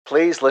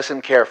Please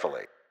listen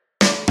carefully.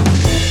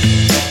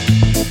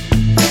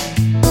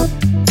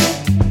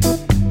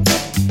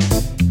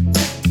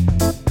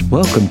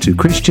 Welcome to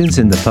Christians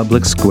in the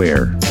Public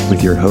Square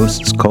with your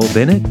hosts Cole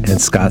Bennett and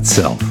Scott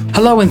Self.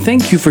 Hello, and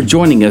thank you for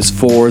joining us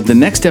for the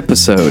next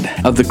episode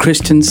of The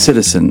Christian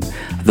Citizen,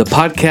 the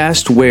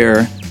podcast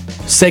where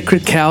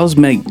sacred cows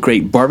make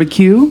great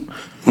barbecue,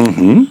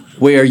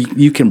 where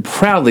you can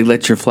proudly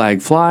let your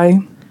flag fly,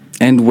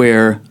 and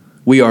where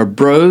we are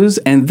bros,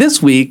 and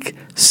this week,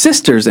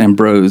 sisters and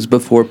bros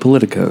before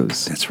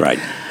politicos. That's right.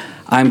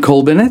 I'm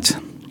Cole Bennett.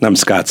 I'm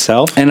Scott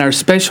Self. And our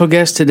special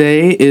guest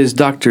today is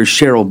Dr.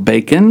 Cheryl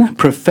Bacon,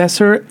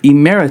 Professor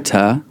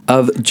Emerita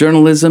of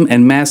Journalism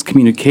and Mass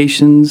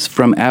Communications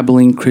from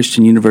Abilene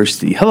Christian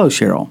University. Hello,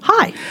 Cheryl.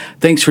 Hi.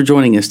 Thanks for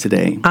joining us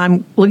today.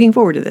 I'm looking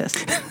forward to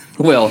this.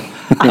 Well,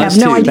 I have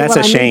no idea. That's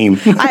a shame.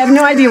 I have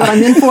no idea what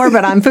I'm in for,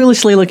 but I'm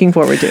foolishly looking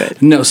forward to it.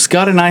 no,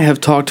 Scott and I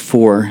have talked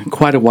for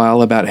quite a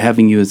while about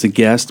having you as a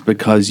guest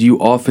because you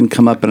often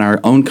come up in our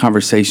own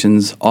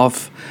conversations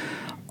off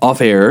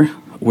air,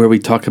 where we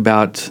talk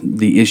about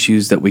the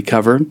issues that we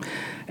cover,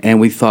 and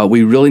we thought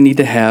we really need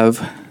to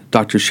have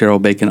Dr.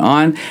 Cheryl Bacon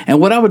on. And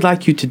what I would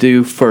like you to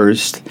do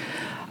first,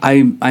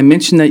 I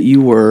mentioned that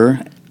you were,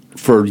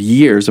 for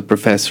years, a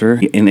professor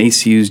in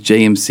ACU's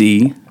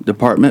JMC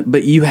department,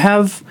 but you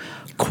have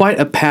quite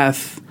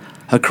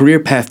a career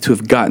path to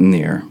have gotten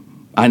there.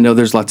 I know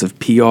there's lots of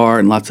PR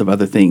and lots of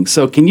other things.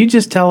 So can you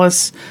just tell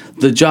us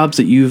the jobs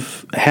that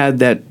you've had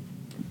that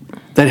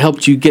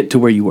helped you get to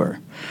where you were?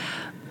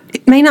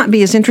 It may not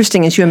be as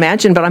interesting as you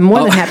imagine, but I'm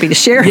more than happy to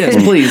share Yes,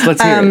 it. please.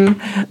 Let's hear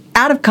it.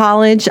 Out of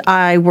college,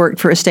 I worked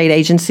for a state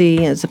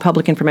agency as a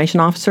public information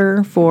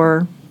officer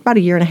for about a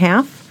year and a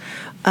half.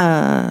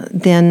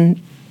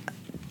 Then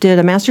did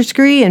a master's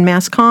degree in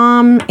mass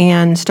comm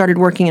and started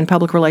working in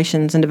public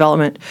relations and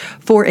development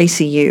for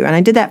ACU. And I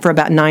did that for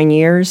about 9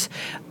 years.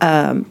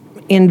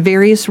 In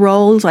various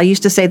roles. I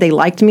used to say they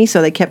liked me,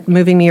 so they kept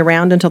moving me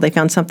around until they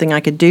found something I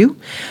could do.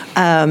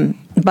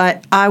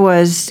 But I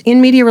was in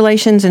media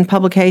relations and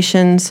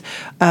publications,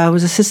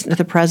 was assistant to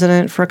the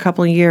president for a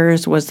couple of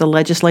years, was the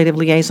legislative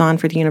liaison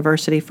for the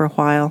university for a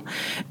while.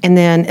 And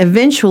then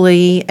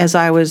eventually, as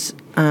I was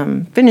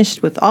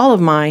finished with all of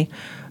my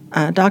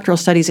doctoral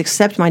studies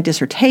except my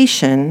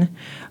dissertation,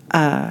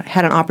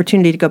 had an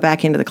opportunity to go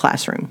back into the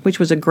classroom, which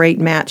was a great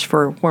match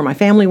for where my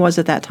family was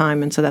at that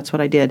time, and so that's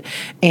what I did.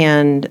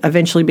 And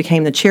eventually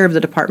became the chair of the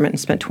department and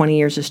spent 20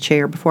 years as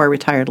chair before I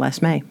retired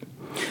last May.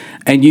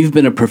 And you've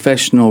been a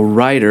professional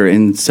writer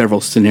in several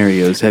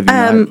scenarios, have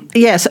you not?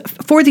 Yes.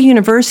 For the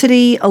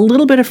university, a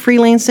little bit of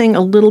freelancing, a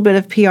little bit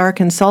of PR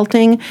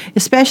consulting,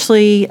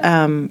 especially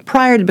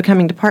prior to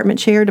becoming department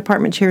chair.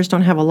 Department chairs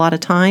don't have a lot of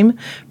time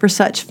for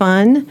such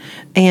fun.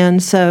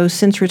 And so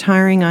since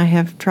retiring, I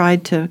have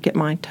tried to get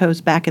my toes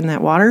back in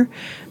that water,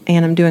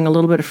 and I'm doing a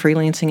little bit of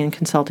freelancing and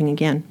consulting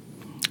again.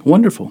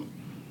 Wonderful.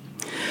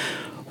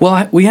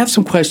 Well, we have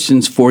some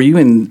questions for you,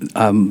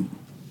 and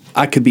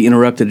I could be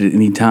interrupted at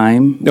any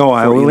time. No,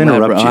 I will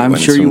interrupt you. I'm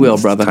sure you will,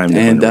 brother.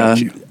 And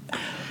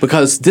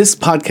because this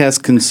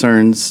podcast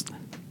concerns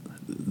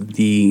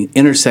the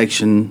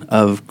intersection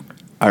of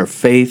our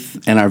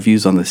faith and our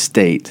views on the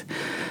state.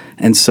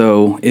 And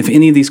so if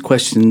any of these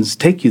questions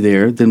take you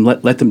there, then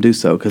let them do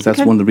so, because that's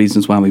one of the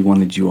reasons why we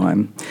wanted you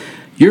on.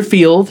 Your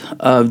field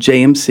of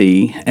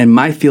JMC and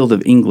my field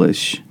of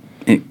English,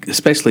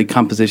 especially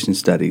composition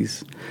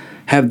studies,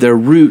 have their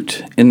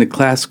root in the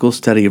classical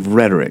study of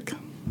rhetoric.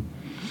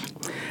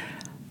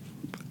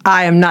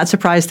 I am not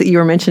surprised that you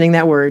were mentioning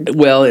that word.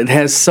 Well, it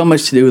has so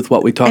much to do with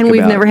what we talk about. And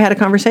we've never had a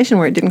conversation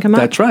where it didn't come up.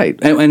 That's right.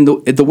 And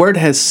the word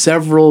has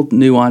several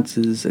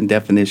nuances and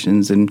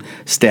definitions and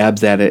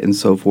stabs at it and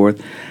so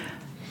forth.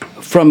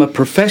 From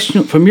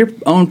your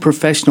own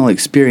professional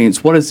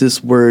experience, what is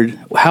this word,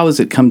 how has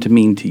it come to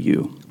mean to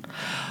you?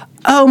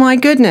 Oh, my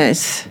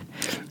goodness.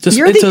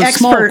 You're the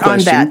expert on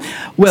that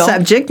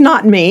subject,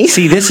 not me.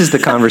 See, this is the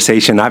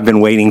conversation I've been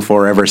waiting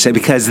for ever since,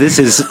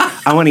 because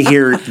I want to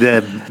hear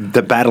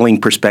the battling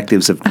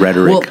perspectives of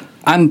rhetoric. Well,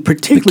 I'm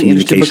particularly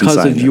interested because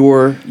of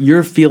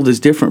your field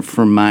is different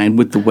from mine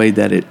with the way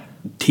that it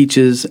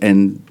teaches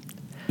and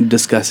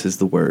discusses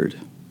the word.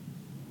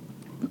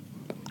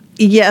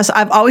 Yes,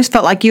 I've always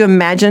felt like you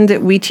imagined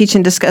that we teach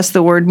and discuss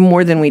the word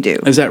more than we do.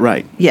 Is that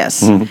right?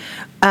 Yes.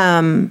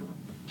 Mm-hmm.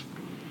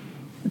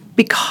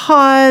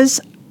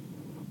 Because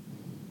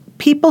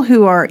people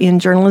who are in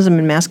journalism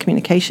and mass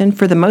communication,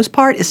 for the most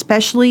part,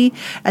 especially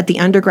at the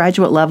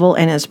undergraduate level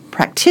and as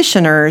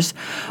practitioners,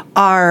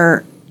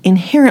 are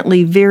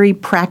inherently very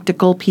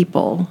practical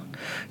people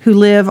who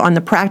live on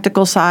the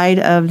practical side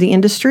of the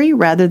industry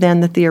rather than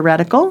the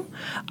theoretical.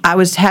 I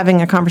was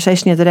having a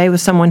conversation the other day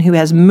with someone who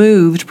has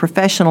moved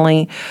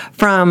professionally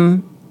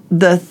from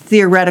the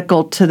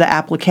theoretical to the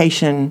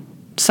application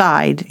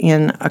side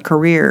in a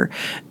career,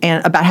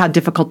 and about how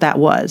difficult that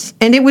was.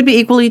 And it would be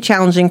equally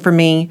challenging for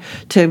me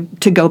to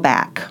go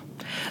back.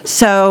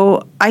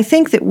 So I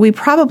think that we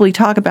probably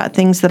talk about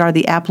things that are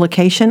the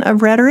application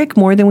of rhetoric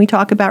more than we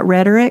talk about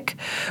rhetoric.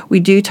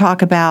 We do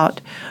talk about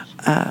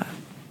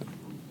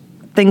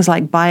things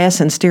like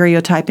bias and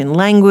stereotype in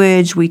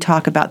language. We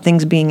talk about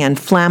things being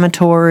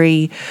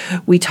inflammatory.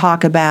 We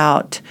talk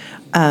about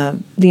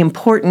the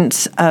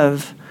importance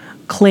of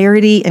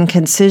clarity and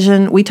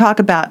concision. We talk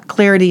about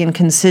clarity and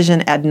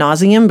concision ad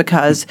nauseum,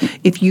 because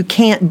if you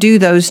can't do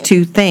those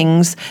two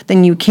things,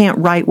 then you can't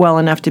write well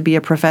enough to be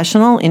a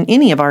professional in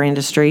any of our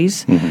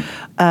industries.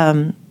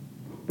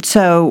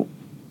 So,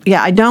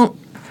 yeah, I don't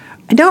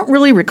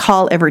really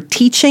recall ever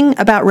teaching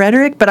about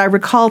rhetoric, but I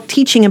recall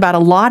teaching about a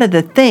lot of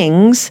the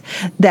things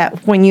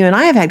that when you and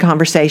I have had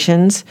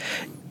conversations,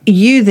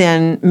 you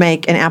then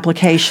make an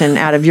application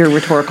out of your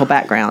rhetorical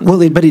background.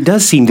 Well, but it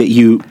does seem that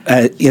you,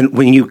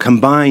 when you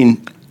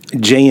combine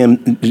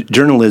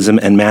journalism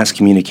and mass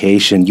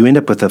communication, you end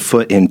up with a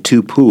foot in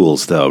two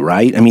pools, though,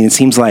 right? I mean, it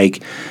seems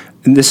like,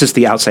 and this is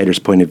the outsider's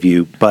point of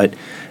view, but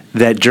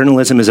that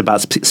journalism is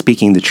about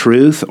speaking the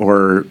truth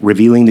or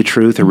revealing the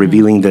truth or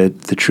revealing the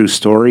true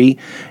story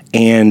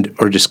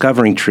or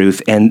discovering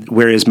truth, and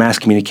whereas mass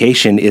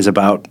communication is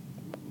about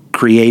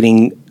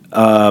creating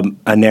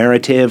a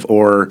narrative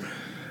or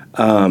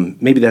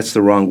maybe that's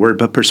the wrong word,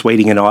 but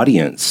persuading an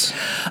audience.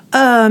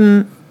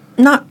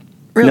 Not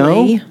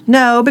really.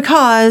 No,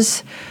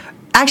 because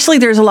actually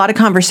there's a lot of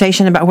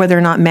conversation about whether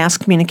or not mass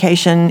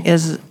communication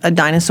is a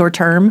dinosaur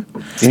term.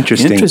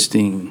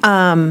 Interesting.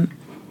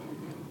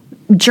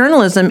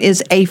 Journalism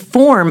is a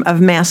form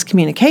of mass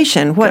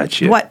communication.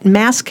 What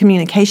mass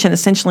communication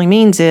essentially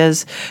means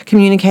is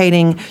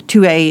communicating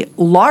to a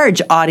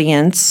large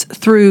audience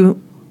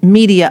through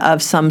media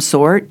of some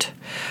sort,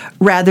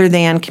 rather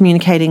than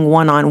communicating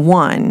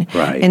one-on-one.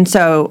 Right. And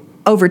so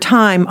over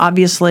time,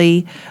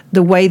 obviously,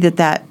 the way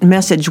that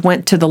message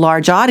went to the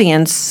large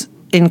audience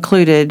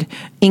included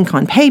ink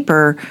on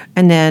paper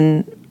and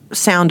then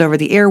sound over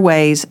the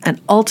airways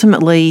and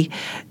ultimately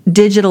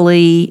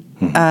digitally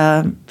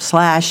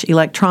 /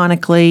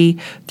 electronically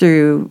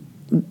through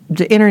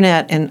the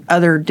internet and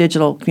other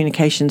digital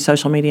communication,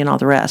 social media, and all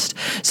the rest.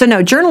 So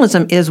no,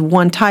 journalism is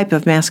one type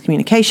of mass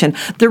communication.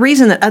 The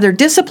reason that other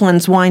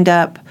disciplines wind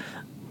up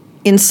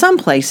in some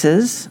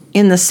places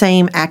in the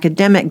same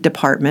academic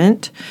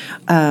department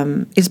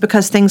is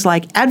because things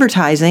like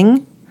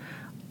advertising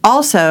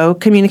also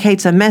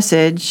communicates a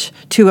message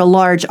to a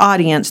large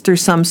audience through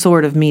some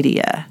sort of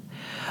media.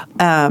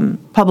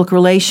 Public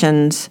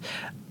relations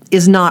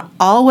is not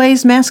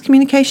always mass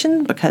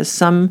communication, because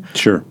some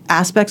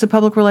aspects of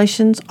public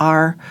relations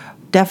are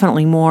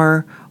definitely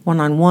more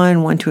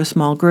one-on-one, one to a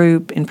small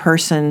group,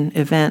 in-person,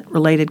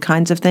 event-related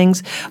kinds of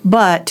things.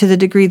 But to the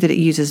degree that it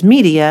uses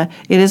media,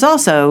 it is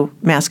also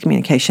mass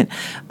communication.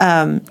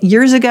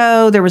 Years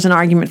ago, there was an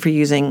argument for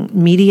using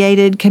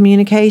mediated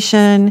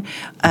communication.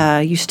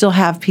 You still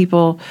have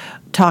people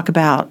talk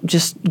about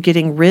just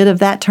getting rid of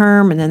that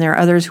term, and then there are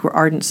others who are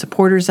ardent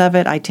supporters of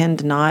it. I tend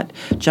to not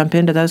jump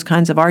into those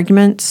kinds of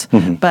arguments,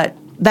 but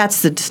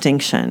that's the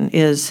distinction,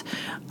 is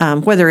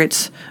whether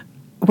it's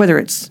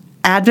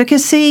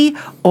advocacy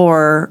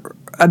or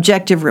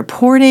objective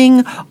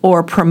reporting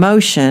or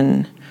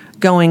promotion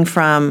going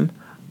from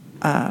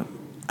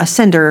a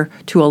sender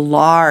to a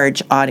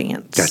large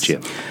audience.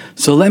 Gotcha.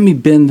 So let me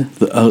bend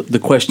the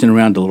question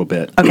around a little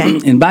bit. Okay.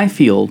 In my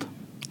field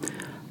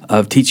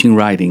of teaching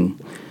writing,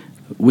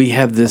 we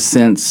have this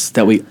sense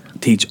that we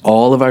teach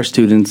all of our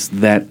students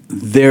that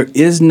there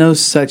is no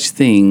such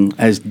thing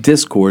as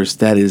discourse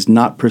that is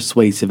not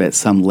persuasive at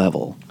some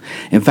level.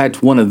 In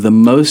fact, one of the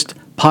most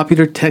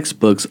popular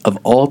textbooks of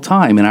all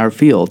time in our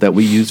field that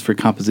we use for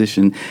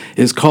composition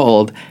is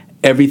called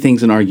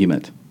Everything's an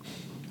Argument.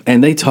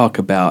 And they talk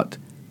about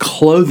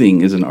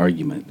clothing is an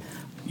argument.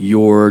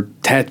 Your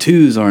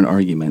tattoos are an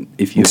argument.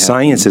 If you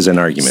science is an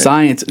argument.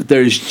 Science,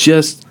 there's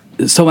just...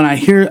 So when I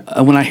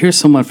hear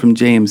someone from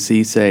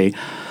JMC say,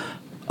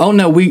 "Oh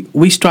no,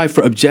 we strive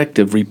for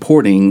objective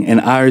reporting, and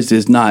ours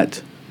is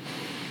not.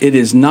 It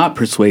is not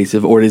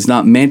persuasive, or it is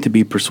not meant to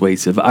be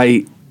persuasive."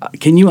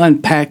 Can you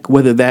unpack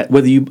whether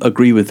you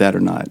agree with that or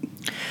not?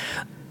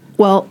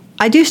 Well,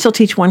 I do still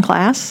teach one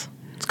class.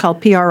 It's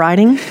called PR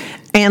Writing,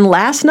 and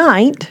last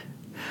night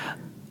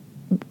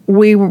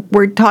we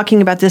were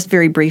talking about this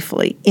very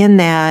briefly. In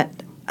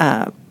that,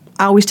 I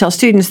always tell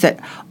students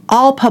that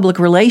all public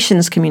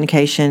relations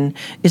communication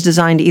is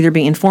designed to either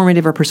be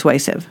informative or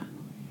persuasive.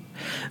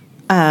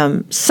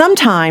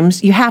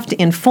 Sometimes you have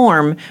to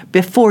inform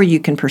before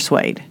you can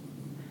persuade.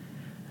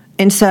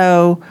 And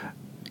so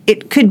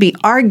it could be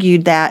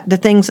argued that the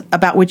things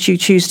about which you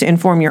choose to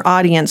inform your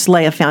audience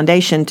lay a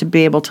foundation to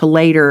be able to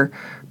later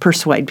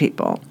persuade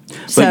people.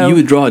 But you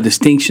would draw a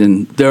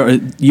distinction.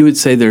 You would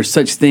say there's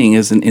such thing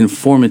as an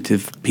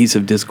informative piece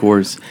of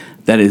discourse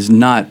that is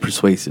not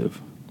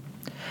persuasive.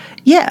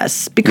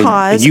 Yes,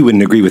 because you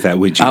wouldn't agree with that,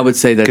 would you? I would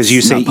say that because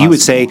you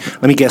would say.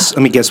 Let me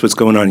guess what's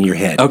going on in your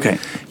head. Okay,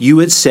 you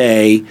would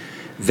say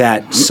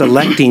that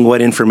selecting what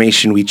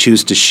information we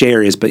choose to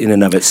share is, but in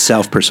and of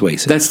itself,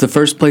 persuasive. That's the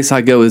first place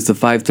I go, is the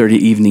 5:30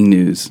 evening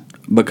news,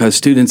 because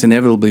students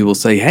inevitably will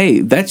say,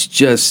 "Hey, that's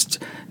just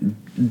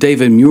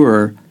David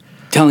Muir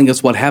telling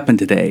us what happened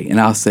today,"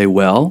 and I'll say,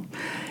 "Well,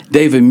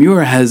 David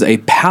Muir has a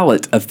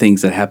palette of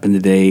things that happened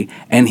today,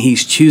 and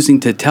he's choosing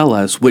to tell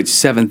us which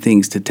 7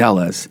 things to tell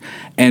us.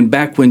 And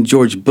back when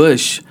George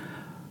Bush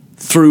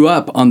threw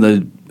up on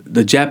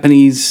the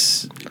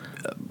Japanese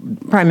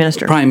Prime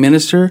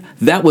Minister,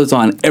 that was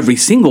on every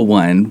single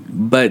one,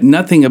 but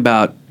nothing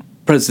about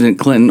President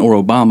Clinton or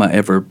Obama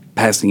ever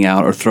passing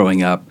out or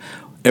throwing up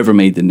ever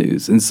made the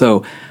news. And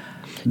so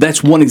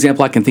that's one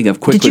example I can think of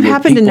quickly. Did you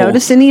happen to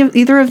notice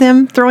either of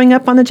them throwing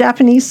up on the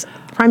Japanese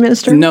Prime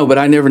Minister? No, but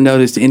I never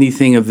noticed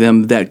anything of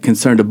them that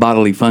concerned a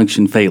bodily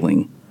function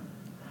failing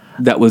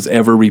that was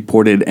ever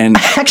reported. And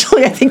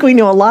actually, I think we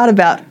knew a lot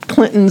about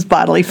Clinton's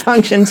bodily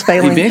functions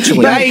failing.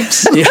 Eventually.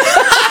 Yeah.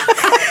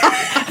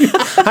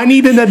 I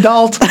need an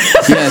adult.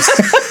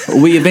 Yes,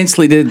 we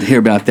eventually did hear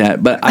about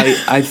that. But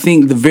I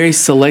think the very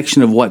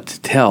selection of what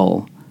to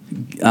tell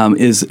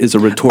is a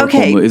rhetorical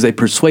move, is a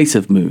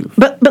persuasive move.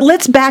 But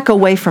let's back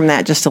away from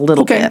that just a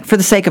little bit for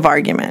the sake of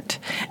argument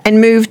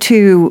and move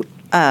to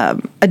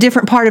a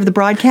different part of the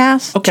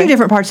broadcast, 2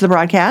 different parts of the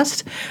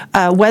broadcast,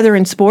 weather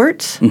and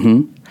sports.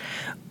 Mm-hmm.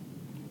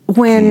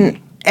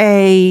 When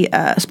a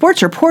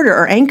sports reporter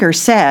or anchor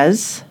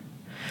says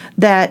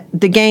that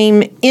the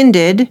game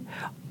ended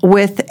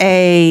with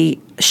a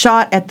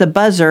shot at the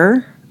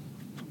buzzer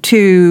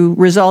to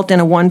result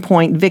in a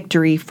 1-point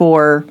victory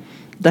for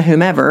the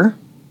whomever,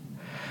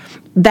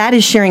 that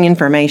is sharing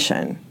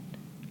information,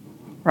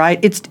 right?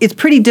 It's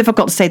pretty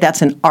difficult to say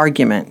that's an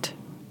argument.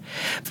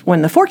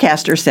 When the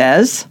forecaster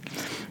says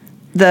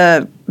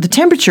the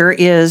temperature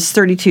is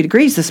 32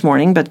 degrees this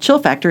morning, but the chill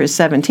factor is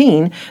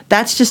 17,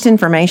 that's just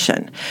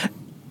information.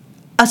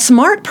 A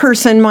smart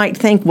person might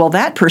think, well,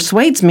 that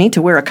persuades me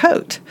to wear a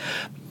coat.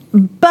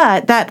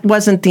 But that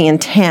wasn't the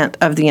intent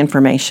of the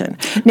information.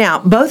 Now,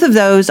 both of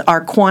those are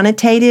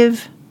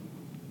quantitative,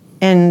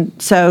 and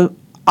so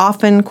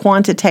often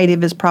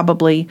quantitative is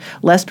probably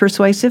less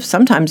persuasive.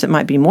 Sometimes it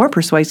might be more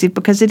persuasive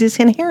because it is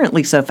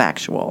inherently so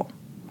factual.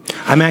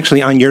 I'm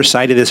actually on your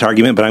side of this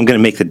argument, but I'm going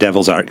to make the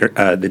devil's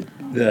argument.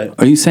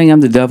 Are you saying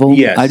I'm the devil?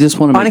 Yes. I just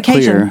want to make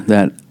clear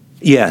that...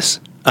 Yes.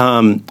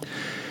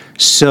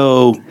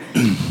 So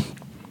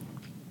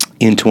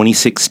in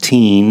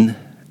 2016...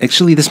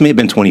 Actually, this may have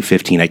been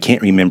 2015. I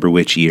can't remember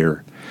which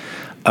year.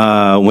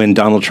 When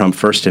Donald Trump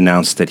first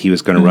announced that he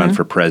was going to run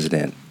for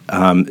president,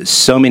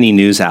 so many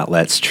news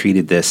outlets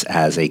treated this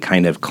as a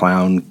kind of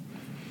clown,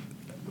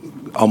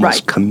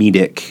 almost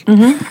comedic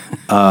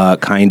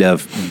kind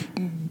of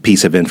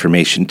piece of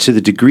information, to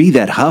the degree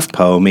that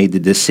HuffPo made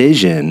the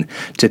decision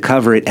to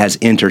cover it as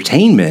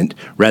entertainment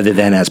rather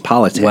than as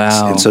politics.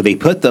 Wow. And so they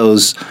put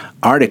those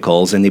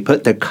articles and they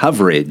put the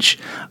coverage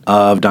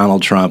of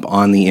Donald Trump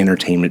on the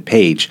entertainment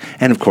page.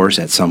 And of course,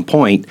 at some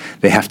point,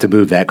 they have to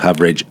move that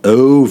coverage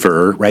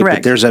over, right?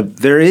 Correct. But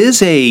there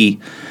is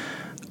an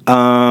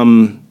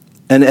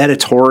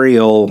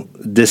editorial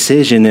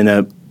decision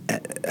in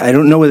I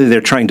don't know whether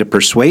they're trying to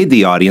persuade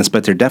the audience,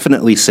 but they're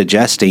definitely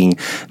suggesting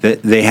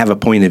that they have a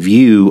point of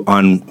view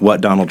on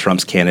what Donald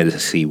Trump's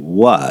candidacy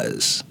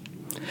was.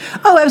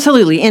 Oh,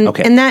 absolutely. And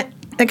that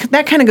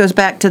kind of goes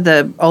back to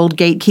the old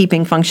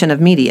gatekeeping function of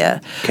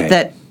media,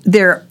 that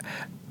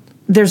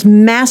there's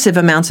massive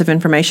amounts of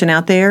information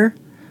out there,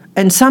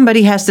 and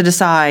somebody has to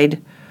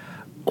decide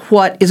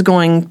what is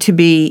going to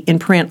be in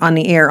print on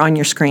the air on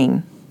your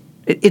screen.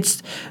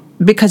 It's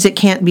because it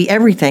can't be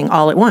everything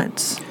all at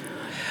once.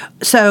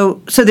 So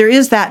there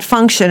is that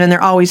function, and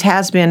there always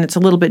has been. It's a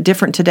little bit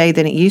different today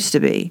than it used to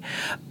be.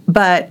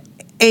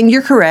 And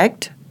you're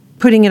correct,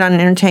 putting it on an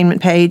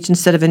entertainment page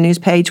instead of a news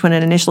page when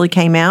it initially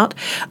came out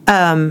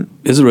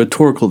is a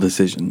rhetorical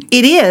decision.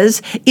 It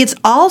is. It's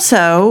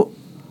also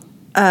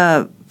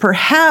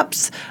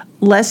perhaps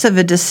less of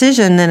a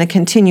decision than a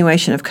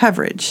continuation of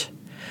coverage.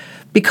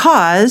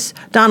 Because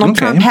Donald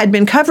Trump had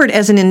been covered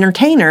as an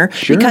entertainer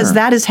because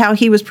that is how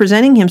he was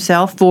presenting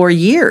himself for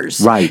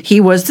years. Right. He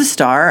was the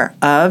star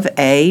of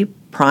a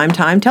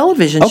primetime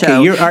television show.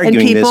 Okay, you're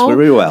arguing and people this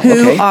very well.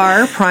 Who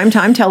are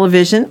primetime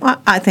television,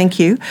 I thank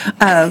you,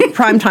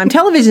 primetime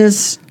television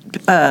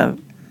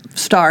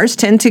stars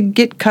tend to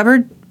get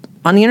covered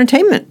on the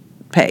entertainment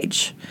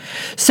page.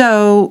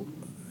 So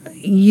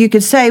you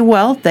could say,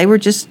 well, they were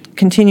just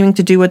continuing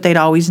to do what they'd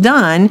always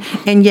done,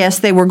 and yes,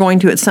 they were going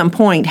to at some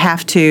point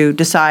have to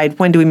decide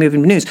when do we move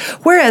into news.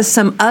 Whereas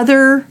some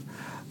other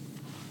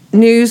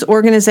news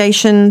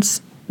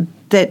organizations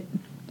that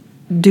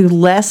do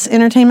less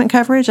entertainment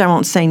coverage, I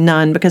won't say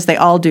none because they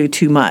all do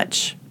too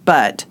much,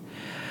 but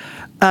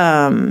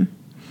the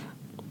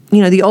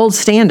old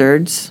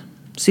standards,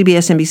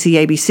 CBS,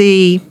 NBC,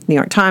 ABC, New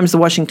York Times, The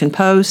Washington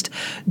Post,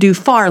 do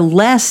far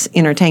less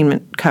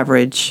entertainment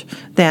coverage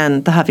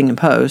than the Huffington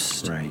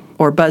Post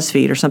or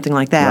BuzzFeed or something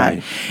like that.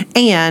 Right.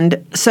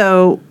 And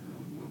so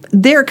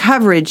their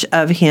coverage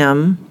of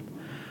him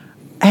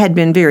had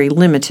been very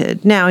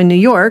limited. Now, in New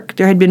York,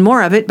 there had been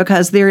more of it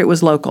because there it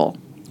was local.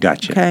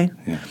 Gotcha. Okay?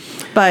 Yeah.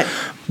 But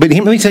let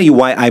me tell you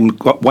why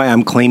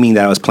I'm claiming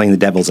that I was playing the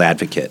devil's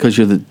advocate. Because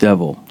you're the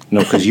devil. No,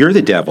 because you're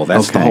the devil.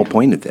 That's the whole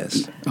point of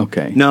this.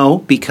 Okay. No,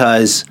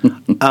 because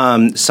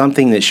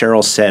something that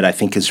Cheryl said I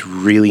think is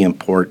really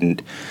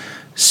important.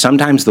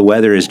 sometimes the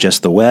weather is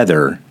just the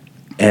weather,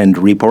 and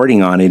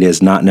reporting on it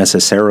is not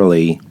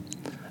necessarily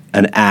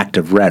an act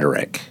of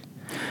rhetoric.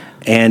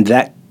 And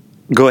that,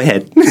 go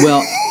ahead.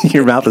 Well,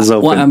 your mouth is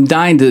open. Well, I'm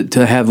dying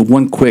to have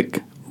one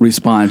quick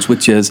response,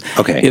 which is,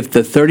 okay, if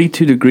the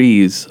 32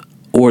 degrees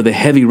or the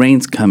heavy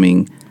rain's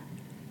coming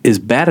is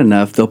bad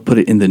enough, they'll put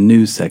it in the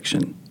news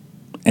section.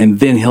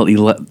 And then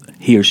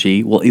he or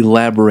she will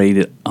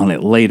elaborate on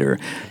it later.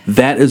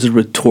 That is a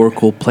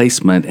rhetorical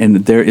placement,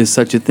 and there is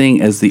such a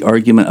thing as the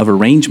argument of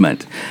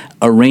arrangement.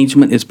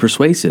 Arrangement is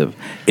persuasive.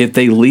 If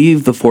they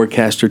leave the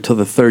forecaster till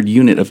the third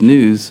unit of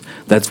news,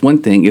 that's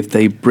one thing. If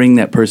they bring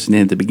that person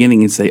in at the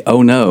beginning and say,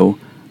 oh no,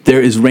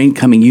 there is rain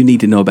coming you need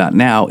to know about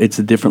now, it's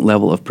a different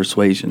level of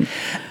persuasion.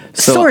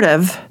 So, sort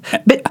of.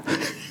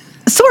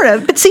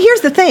 But see,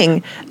 here's the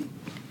thing.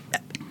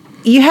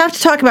 You have to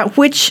talk about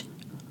which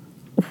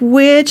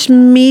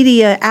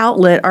media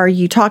outlet are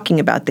you talking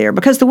about there?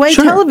 Because the way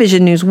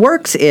television news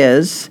works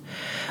is,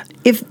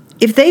 if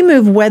they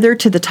move weather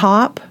to the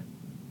top,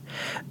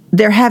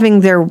 they're having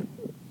their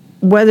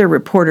weather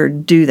reporter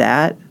do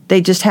that.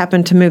 They just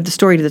happen to move the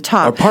story to the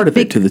top. Or part of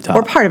it to the top.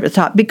 Or part of it to the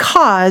top,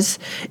 because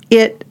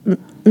it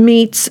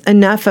meets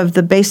enough of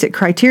the basic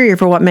criteria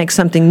for what makes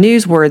something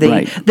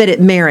newsworthy that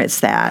it merits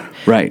that.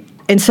 Right.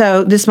 And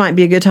so this might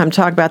be a good time to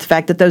talk about the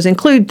fact that those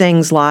include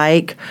things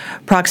like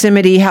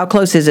proximity, how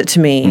close is it to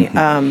me,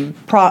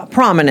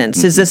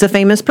 prominence, is this a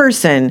famous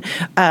person,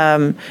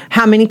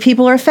 how many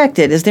people are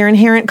affected, is there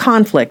inherent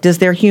conflict, is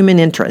there human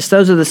interest?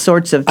 Those are the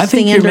sorts of I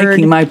think you're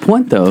making my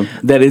point, though,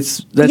 that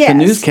the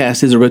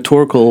newscast is a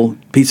rhetorical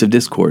piece of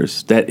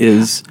discourse that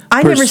is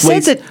I never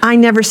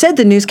said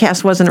the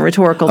newscast wasn't a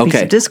rhetorical piece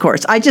of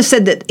discourse. I just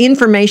said that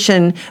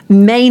information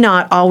may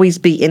not always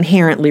be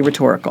inherently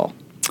rhetorical.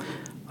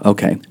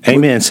 Okay.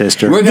 Amen,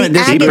 sister. We're going to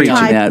disagree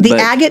on that.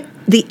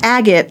 The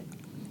agate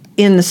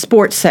in the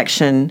sports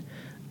section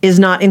is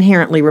not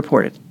inherently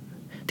reported.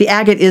 The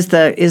agate is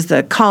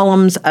the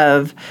columns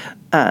of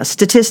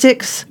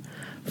statistics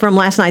from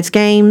last night's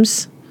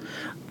games.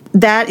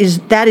 That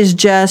is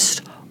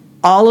just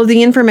all of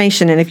the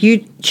information, and if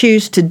you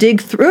choose to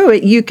dig through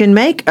it, you can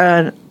make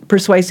a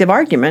persuasive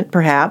argument,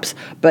 perhaps,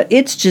 but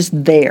it's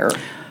just there.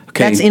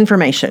 Okay. That's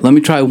information. Let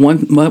me try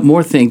one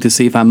more thing to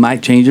see if I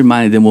might change your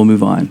mind, and then we'll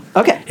move on.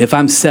 Okay. If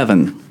I'm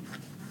 7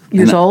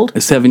 years old?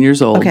 7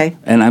 years old. Okay.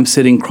 And I'm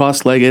sitting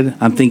cross-legged,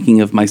 I'm thinking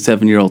of my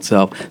 7-year-old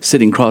self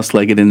sitting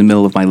cross-legged in the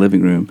middle of my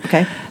living room.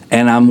 Okay.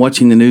 And I'm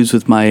watching the news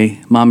with my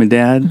mom and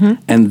dad,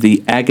 and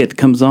the agate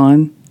comes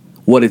on.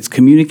 What it's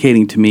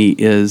communicating to me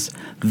is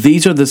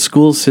these are the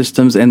school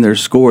systems and their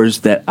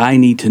scores that I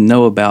need to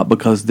know about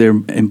because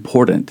they're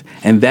important.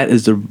 And that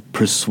is a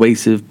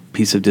persuasive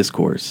piece of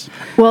discourse.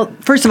 Well,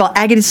 first of all,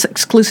 agate is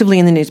exclusively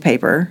in the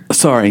newspaper.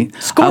 Sorry.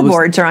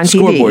 Scoreboards are on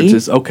TV. Scoreboards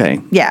is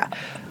okay. Yeah.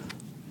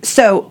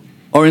 So.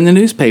 Or in the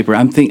newspaper,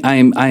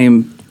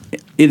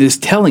 it is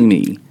telling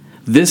me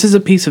this is a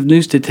piece of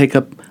news to take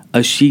up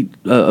a sheet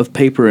of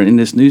paper in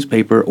this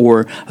newspaper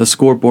or a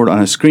scoreboard on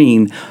a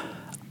screen.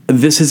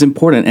 This is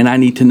important, and I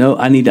need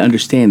to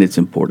understand it's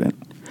important.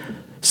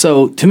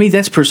 So to me,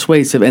 that's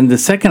persuasive. And the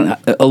second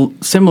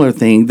similar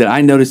thing that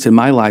I noticed in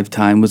my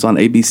lifetime was on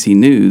ABC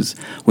News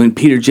when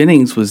Peter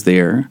Jennings was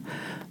there.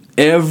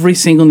 Every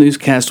single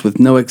newscast, with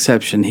no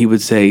exception, he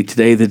would say,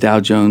 today the Dow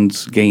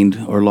Jones gained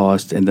or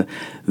lost. And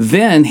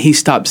then he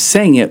stopped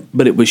saying it,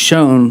 but it was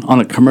shown on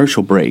a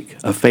commercial break,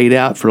 a fade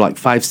out for like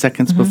 5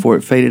 seconds before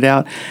it faded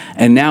out.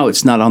 And now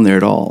it's not on there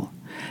at all.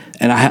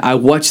 And I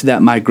watched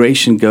that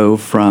migration go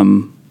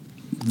from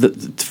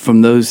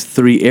those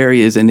three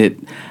areas, and it,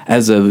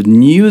 as a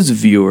news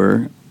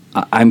viewer,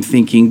 I'm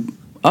thinking,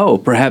 oh,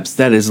 perhaps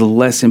that is a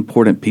less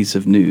important piece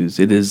of news.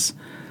 It is.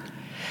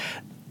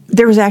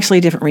 There was actually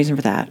a different reason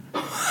for that.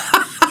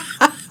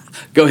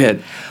 Go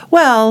ahead.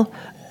 Well,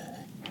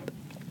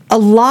 a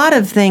lot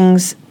of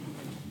things,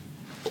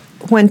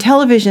 when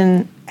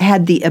television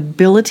had the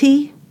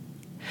ability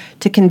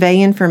to convey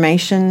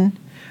information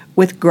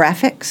with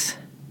graphics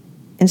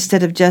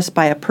instead of just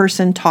by a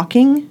person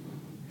talking,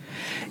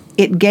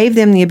 it gave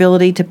them the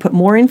ability to put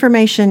more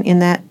information in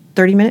that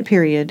 30-minute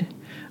period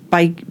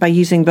by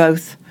using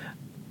both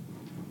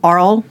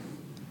oral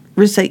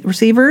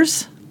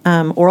receivers,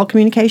 oral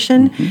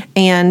communication,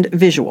 and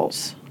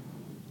visuals.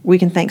 We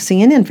can thank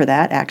CNN for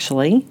that,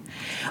 actually.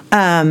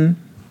 And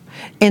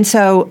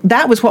so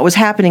that was what was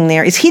happening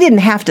there, is he didn't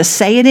have to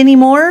say it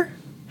anymore.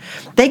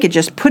 They could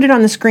just put it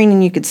on the screen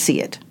and you could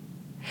see it.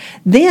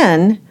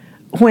 Then,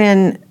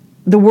 when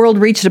the world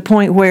reached a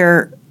point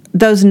where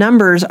those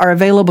numbers are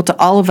available to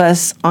all of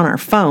us on our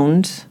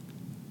phones,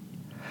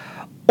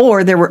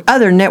 or there were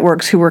other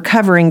networks who were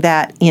covering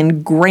that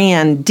in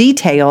grand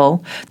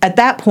detail, at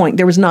that point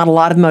there was not a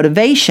lot of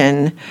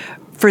motivation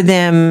for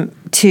them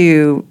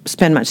to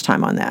spend much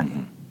time on that.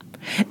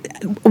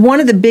 One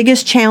of the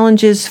biggest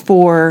challenges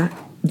for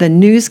the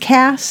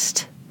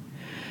newscast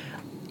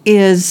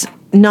is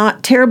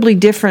not terribly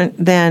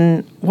different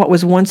than what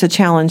was once a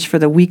challenge for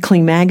the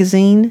weekly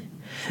magazine,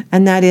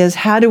 and that is,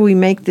 how do we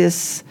make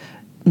this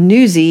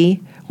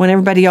newsy when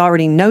everybody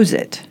already knows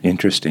it.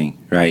 Interesting.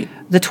 Right.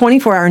 The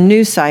 24-hour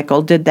news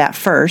cycle did that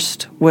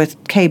first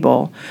with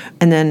cable,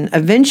 and then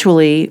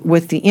eventually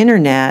with the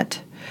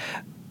internet,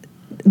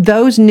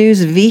 those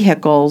news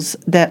vehicles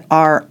that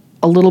are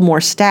a little more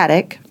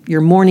static,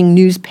 your morning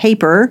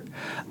newspaper,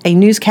 a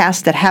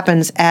newscast that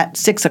happens at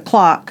 6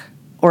 o'clock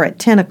or at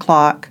 10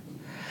 o'clock,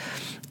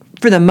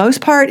 for the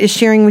most part, is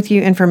sharing with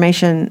you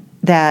information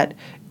that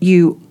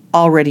you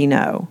already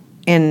know,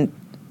 and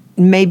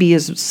maybe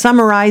is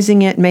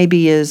summarizing it,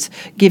 maybe is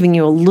giving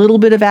you a little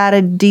bit of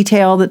added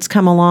detail that's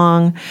come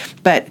along.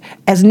 But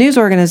as news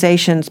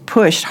organizations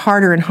pushed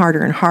harder and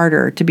harder and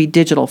harder to be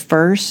digital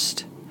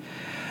first,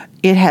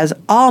 it has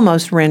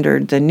almost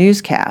rendered the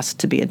newscast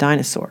to be a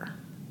dinosaur.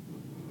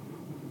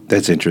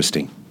 That's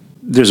interesting.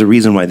 There's a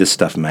reason why this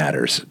stuff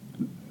matters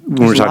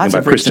when we're talking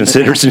about Christian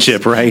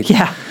citizenship, right?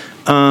 Yeah.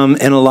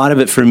 And a lot of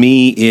it for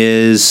me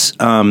is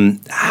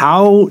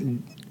how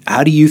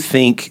do you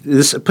think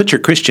this? Put your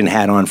Christian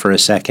hat on for a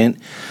second,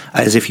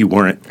 as if you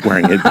weren't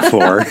wearing it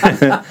before.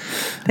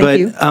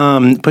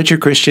 But put your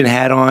Christian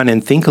hat on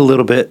and think a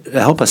little bit.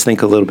 Help us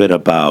think a little bit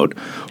about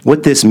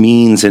what this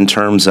means in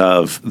terms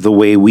of the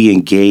way we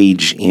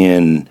engage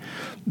in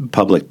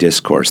public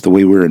discourse, the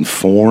way we're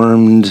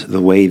informed,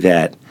 the way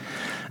that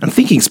I'm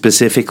thinking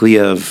specifically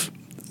of.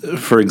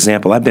 For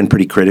example, I've been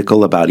pretty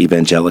critical about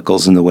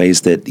evangelicals and the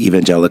ways that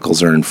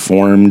evangelicals are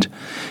informed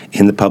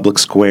in the public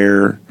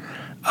square,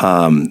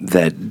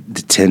 that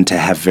tend to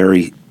have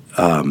very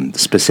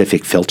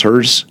specific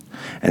filters,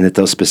 and that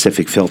those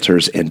specific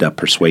filters end up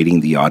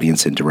persuading the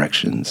audience in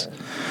directions.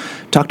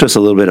 Talk to us a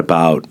little bit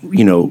about,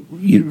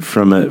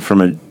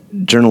 from a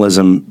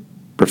journalism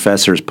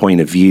professor's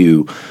point of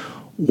view,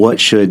 what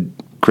should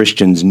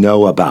Christians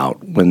know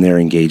about when they're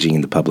engaging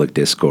in the public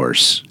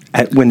discourse,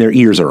 when their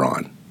ears are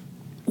on?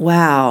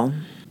 Wow.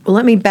 Well,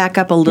 let me back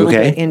up a little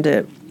bit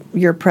into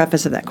your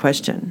preface of that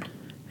question.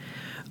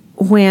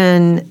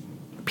 When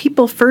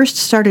people first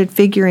started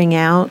figuring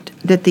out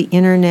that the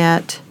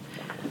internet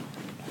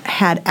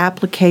had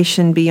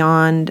application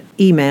beyond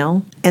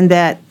email and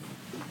that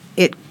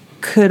it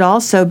could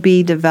also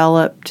be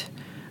developed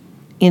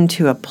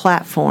into a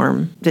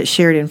platform that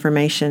shared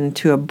information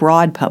to a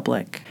broad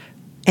public,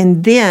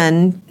 and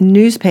then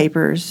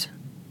newspapers,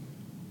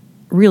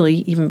 really,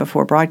 even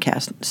before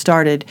broadcast,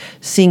 started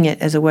seeing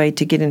it as a way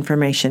to get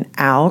information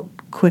out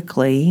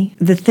quickly.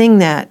 The thing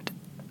that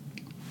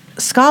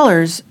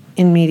scholars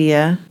in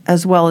media,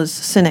 as well as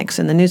cynics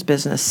in the news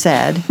business,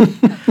 said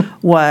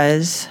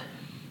was,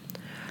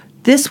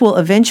 this will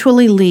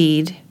eventually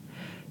lead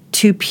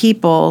to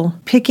people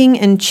picking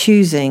and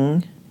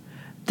choosing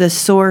the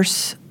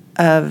source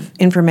of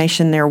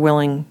information they're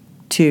willing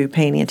to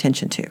pay any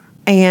attention to.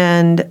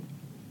 And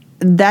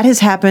that has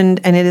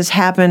happened, and it has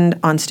happened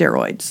on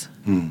steroids.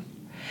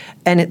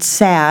 And it's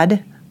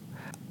sad.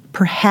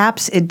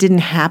 Perhaps it didn't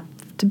have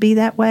to be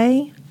that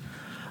way,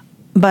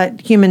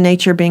 but human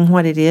nature being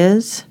what it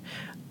is,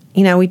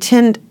 we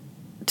tend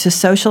to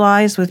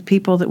socialize with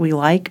people that we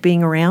like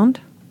being around,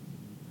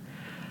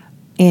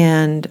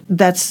 and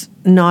that's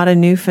not a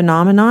new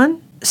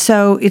phenomenon.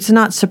 So it's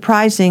not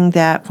surprising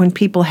that when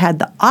people had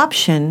the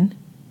option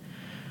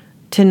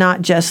to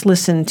not just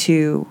listen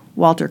to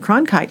Walter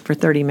Cronkite for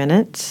 30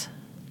 minutes,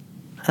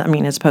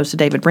 as opposed to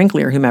David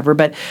Brinkley or whomever,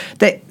 but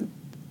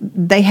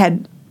they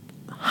had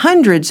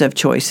hundreds of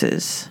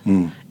choices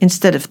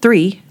instead of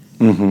 3,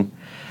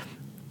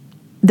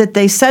 that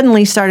they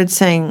suddenly started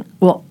saying,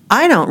 well,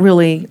 I don't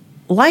really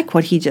like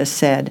what he just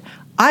said.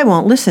 I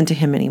won't listen to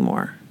him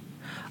anymore.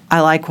 I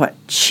like what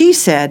she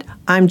said.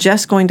 I'm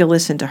just going to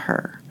listen to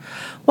her.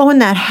 Well, when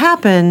that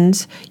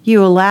happens,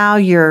 you allow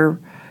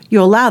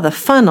the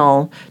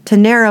funnel to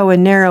narrow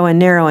and narrow and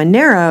narrow and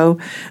narrow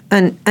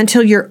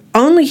until you're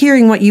only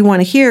hearing what you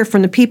want to hear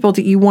from the people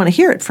that you want to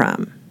hear it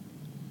from.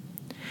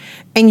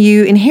 And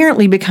you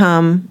inherently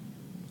become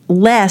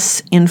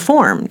less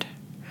informed.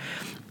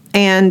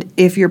 And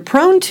if you're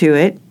prone to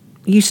it,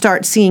 you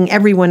start seeing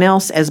everyone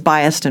else as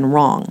biased and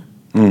wrong.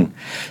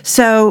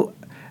 So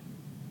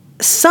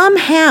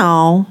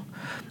somehow,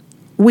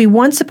 we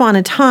once upon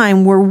a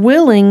time were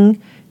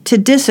willing to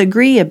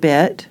disagree a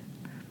bit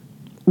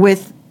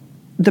with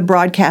the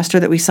broadcaster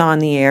that we saw on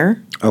the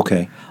air.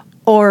 Okay.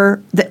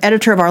 Or the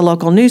editor of our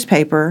local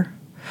newspaper,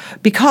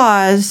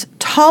 because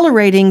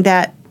tolerating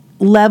that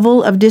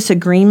level of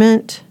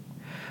disagreement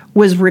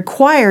was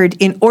required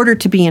in order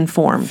to be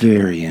informed.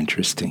 Very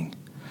interesting.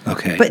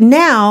 Okay. But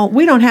now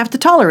we don't have to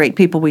tolerate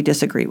people we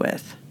disagree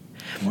with.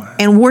 Wow.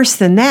 And worse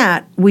than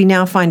that, we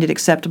now find it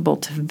acceptable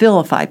to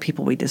vilify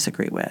people we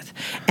disagree with.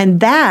 And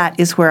that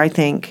is where I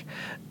think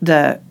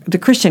the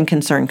Christian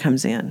concern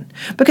comes in.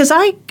 Because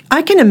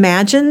I can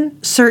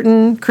imagine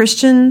certain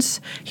Christians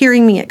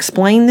hearing me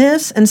explain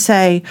this and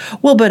say,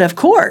 well, but of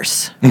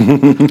course,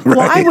 right.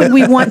 Why would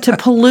we want to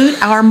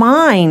pollute our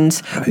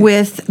minds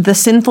with the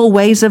sinful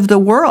ways of the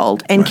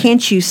world? And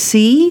can't you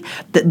see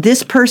that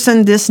this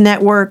person, this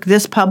network,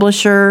 this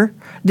publisher,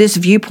 this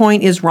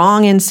viewpoint is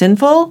wrong and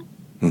sinful?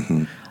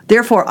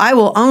 Therefore, I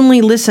will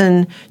only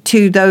listen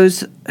to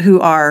those who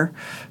are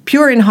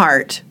pure in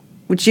heart,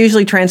 which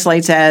usually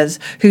translates as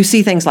who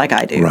see things like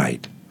I do.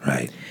 Right.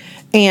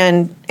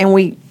 And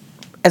we,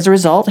 as a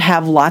result,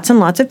 have lots and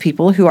lots of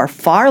people who are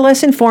far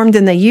less informed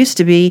than they used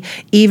to be,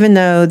 even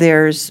though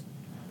there's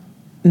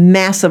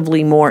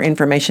massively more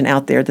information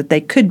out there that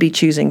they could be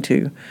choosing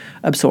to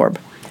absorb.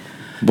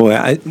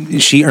 Boy,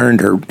 she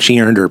earned her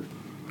the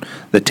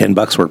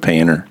 $10 we're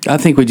paying her. I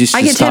think we just I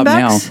should get stop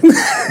now.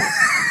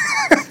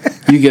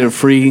 $10. You get a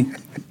free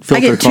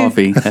filter I get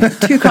coffee.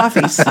 2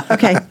 coffees.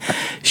 Okay.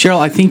 Cheryl,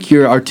 I think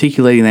you're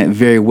articulating that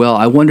very well.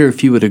 I wonder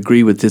if you would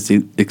agree with this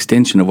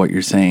extension of what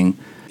you're saying.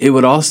 It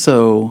would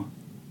also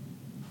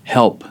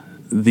help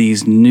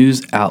these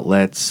news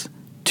outlets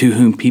to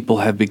whom people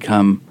have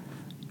become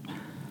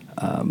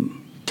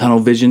tunnel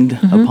visioned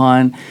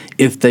upon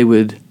if they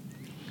would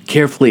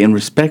carefully and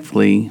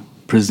respectfully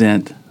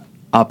present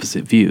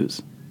opposite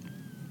views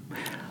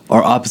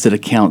or opposite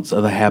accounts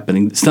of a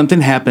happening.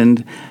 Something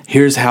happened.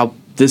 Here's how.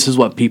 This is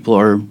what people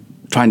are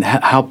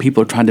how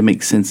people are trying to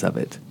make sense of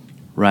it,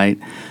 right?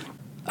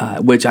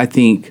 Which I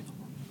think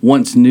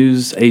once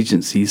news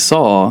agencies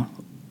saw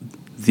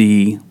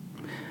the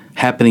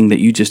happening that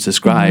you just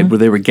described, where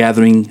they were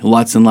gathering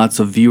lots and lots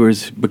of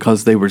viewers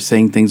because they were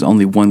saying things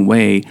only one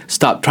way,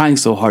 stopped trying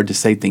so hard to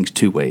say things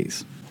 2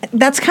 ways.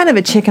 That's kind of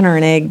a chicken or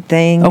an egg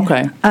thing.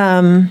 Okay.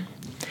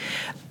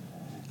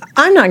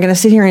 I'm not going to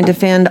sit here and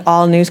defend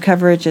all news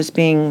coverage as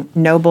being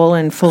noble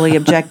and fully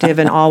objective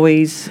and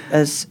always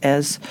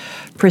as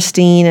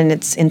pristine in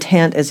its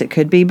intent as it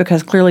could be,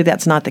 because clearly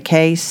that's not the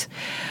case.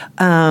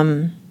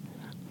 As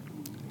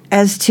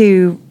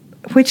to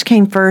which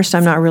came first,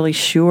 I'm not really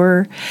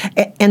sure.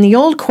 And the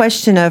old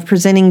question of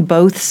presenting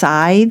both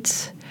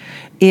sides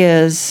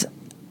is,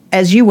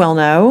 as you well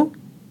know,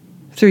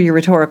 through your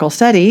rhetorical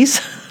studies,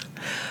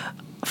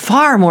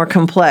 far more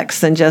complex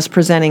than just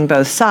presenting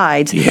both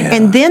sides. Yeah.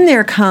 And then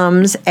there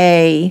comes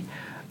a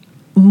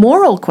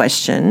moral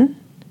question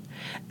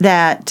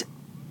that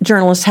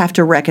journalists have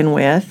to reckon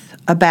with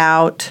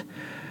about,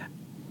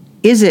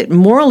 is it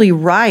morally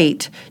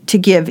right to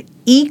give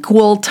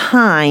equal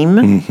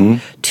time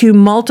to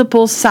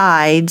multiple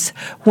sides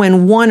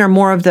when one or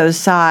more of those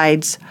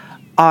sides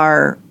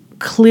are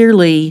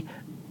clearly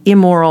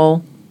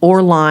immoral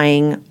or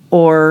lying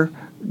or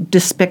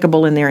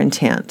despicable in their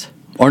intent?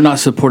 Or not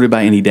supported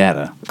by any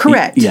data.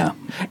 Correct. Yeah.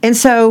 And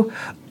so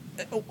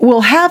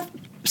we'll have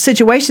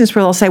situations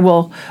where they'll say,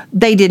 well,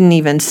 they didn't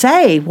even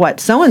say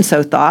what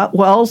so-and-so thought.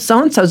 Well,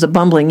 so-and-so's a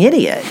bumbling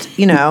idiot,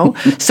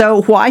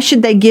 So why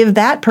should they give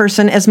that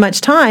person as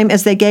much time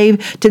as they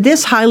gave to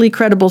this highly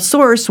credible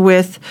source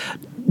with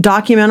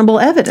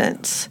documentable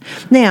evidence?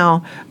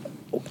 Now,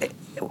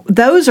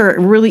 those are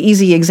really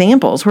easy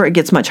examples. Where it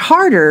gets much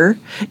harder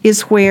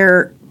is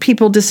where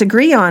people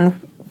disagree on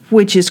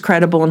which is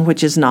credible and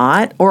which is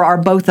not, or are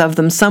both of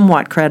them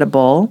somewhat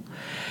credible.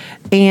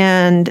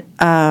 And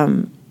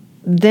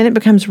then it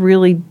becomes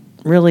really,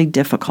 really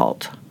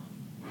difficult.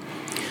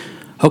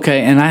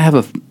 Okay, and I have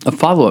a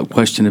follow-up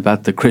question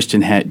about the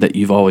Christian hat that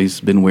you've always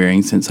been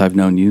wearing since I've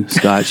known you,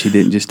 Scott. She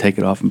didn't just take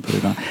it off and put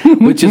it on.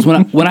 Which is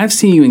when I've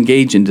seen you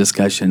engage in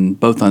discussion,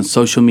 both on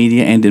social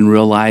media and in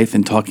real life,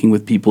 and talking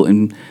with people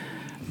in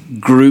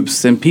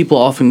groups, and people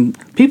often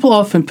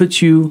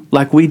put you,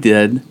 like we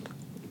did,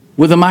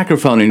 with a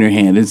microphone in your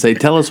hand and say,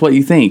 tell us what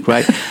you think,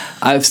 right?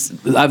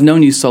 I've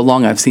known you so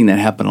long, I've seen that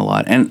happen a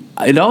lot. And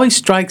it always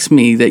strikes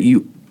me that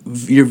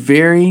you're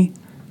very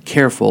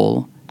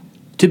careful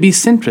to be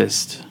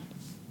centrist,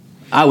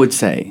 I would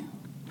say.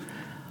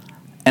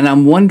 And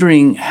I'm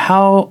wondering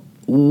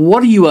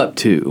what are you up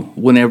to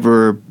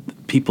whenever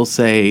people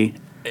say,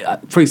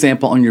 for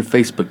example, on your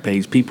Facebook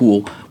page,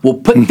 people will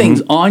put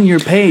things on your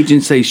page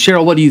and say,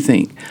 Cheryl, what do you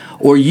think?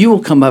 Or you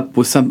will come up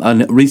with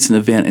a recent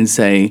event and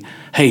say,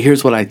 hey,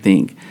 here's what I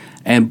think.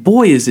 And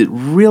boy, is it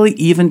really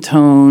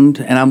even-toned.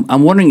 And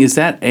I'm wondering, is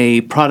that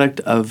a product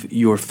of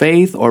your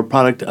faith or a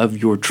product of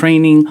your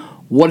training?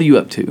 What are you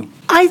up to?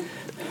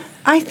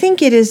 I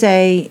think it is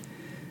a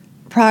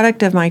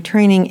product of my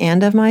training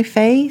and of my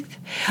faith.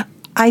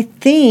 I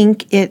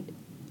think it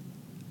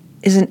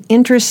is an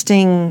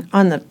interesting,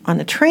 on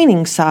the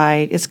training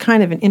side, it's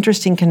kind of an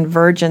interesting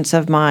convergence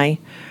of my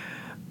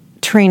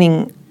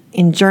training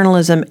in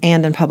journalism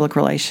and in public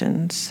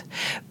relations.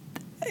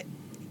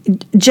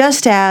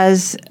 Just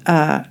as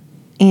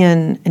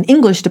in an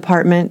English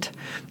department,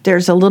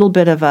 there's a little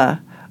bit of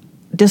a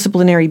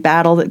disciplinary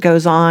battle that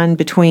goes on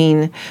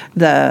between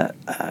the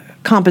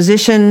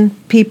composition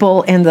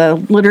people and the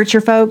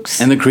literature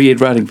folks. And the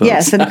creative writing folks.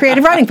 Yes, and the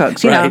creative writing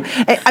folks, Right.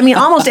 I mean,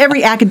 almost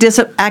every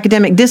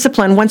academic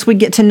discipline, once we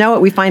get to know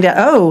it, we find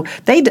out,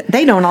 they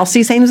don't all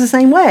see things the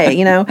same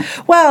way,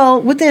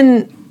 Well,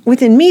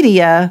 within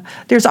media,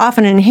 there's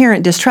often an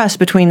inherent distrust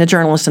between the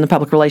journalist and the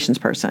public relations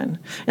person.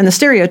 And the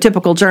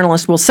stereotypical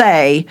journalist will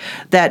say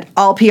that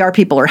all PR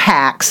people are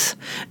hacks,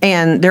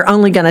 and they're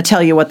only going to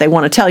tell you what they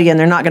want to tell you, and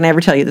they're not going to ever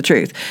tell you the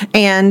truth.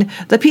 And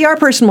the PR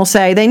person will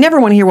say they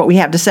never want to hear what we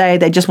have to say,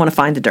 they just want to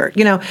find the dirt.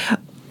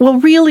 Well,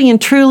 really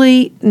and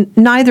truly,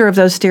 neither of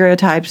those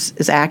stereotypes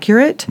is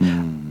accurate,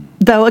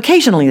 though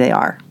occasionally they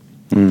are.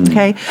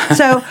 Okay?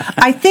 So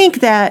I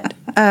think that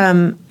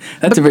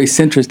That's a very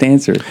centrist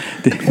answer.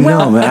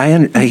 No,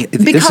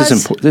 but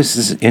Because- this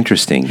is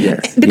interesting here.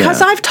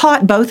 Because Yeah. I've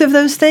taught both of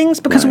those things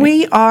because Right.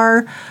 we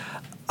are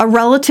a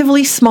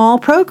relatively small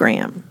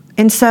program.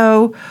 And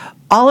so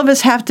all of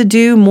us have to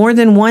do more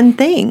than one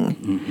thing.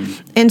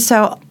 And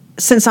so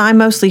since I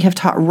mostly have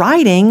taught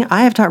writing,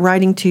 I have taught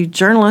writing to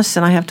journalists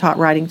and I have taught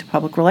writing to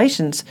public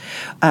relations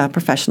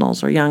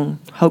professionals or young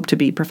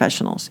hope-to-be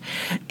professionals.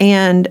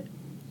 And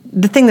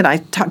the thing that I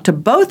talk to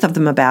both of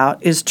them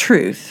about is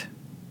truth.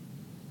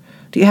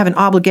 Do you have an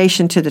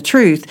obligation to the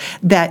truth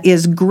that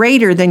is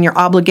greater than your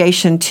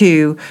obligation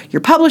to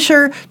your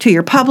publisher, to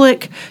your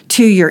public,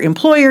 to your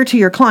employer, to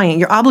your client?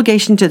 Your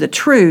obligation to the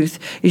truth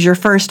is your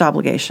first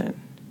obligation.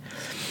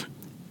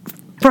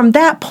 From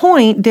that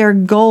point, their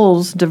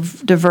goals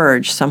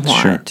diverge somewhat.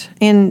 Sure.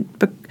 And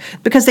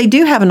because they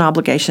do have an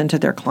obligation to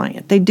their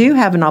client. They do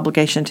have an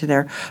obligation to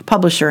their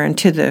publisher and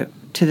to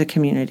the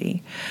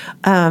community.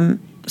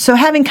 So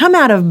having come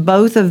out of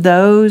both of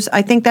those,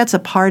 I think that's a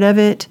part of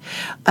it.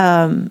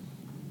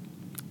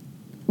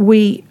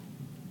 We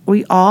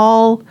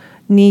all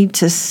need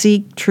to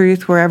seek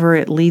truth wherever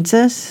it leads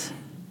us.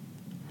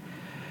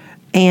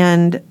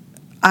 And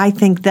I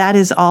think that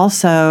is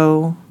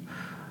also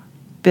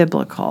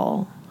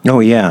biblical. Oh,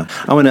 yeah.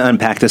 I want to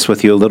unpack this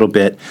with you a little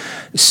bit.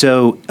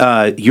 So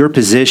your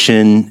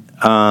position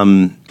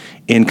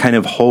in kind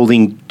of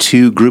holding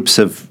two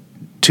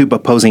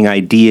opposing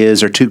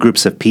ideas or two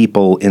groups of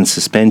people in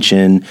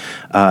suspension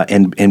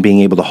and being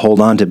able to hold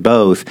on to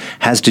both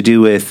has to do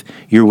with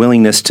your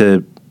willingness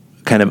to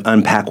kind of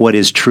unpack what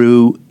is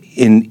true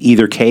in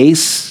either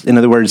case. In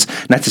other words,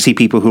 not to see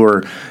people who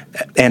are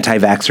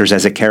anti-vaxxers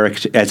as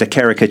a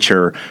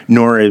caricature,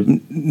 nor a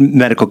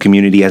medical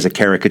community as a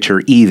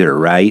caricature either,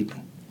 right?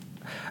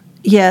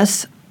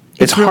 Yes.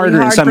 It's really harder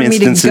in hard some for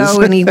instances. me to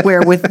go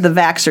anywhere with the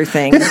vaxxer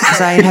thing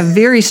because I have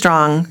very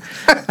strong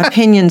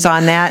opinions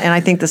on that, and I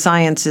think the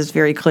science is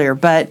very clear.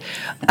 But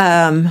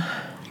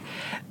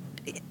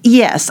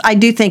yes, I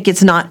do think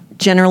it's not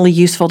generally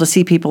useful to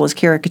see people as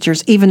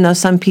caricatures, even though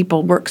some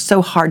people work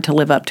so hard to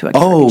live up to a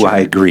caricature. Oh, I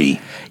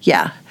agree.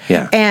 Yeah.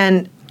 Yeah.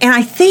 And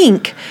I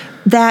think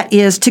that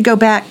is to go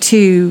back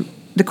to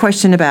the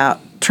question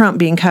about Trump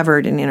being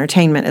covered in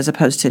entertainment as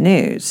opposed to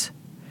news.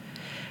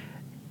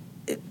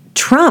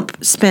 Trump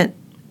spent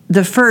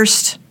the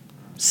first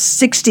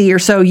 60 or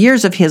so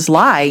years of his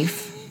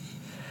life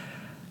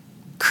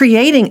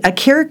creating a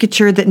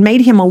caricature that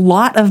made him a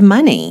lot of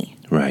money.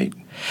 Right.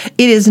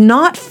 It is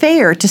not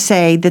fair to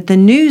say that the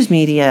news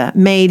media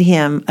made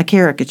him a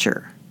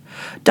caricature.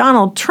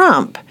 Donald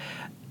Trump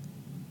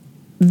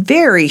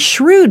very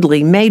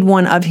shrewdly made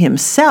one of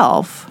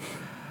himself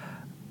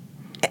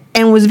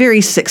and was very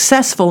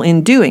successful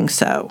in doing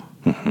so.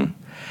 Mm-hmm.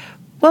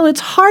 Well, it's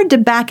hard to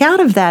back out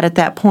of that at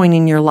that point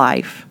in your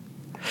life.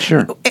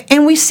 Sure.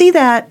 And we see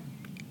that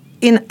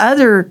in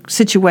other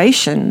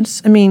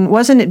situations. I mean,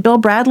 wasn't it Bill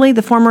Bradley,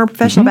 the former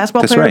professional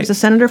basketball That's player, right. was a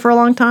senator for a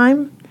long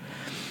time?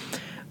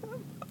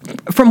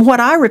 From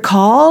what I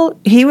recall,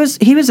 he was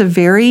a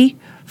very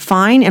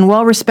fine and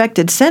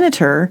well-respected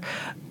senator,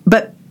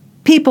 but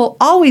people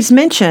always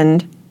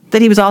mentioned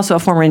that he was also a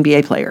former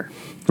NBA player.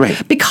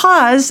 Right.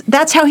 Because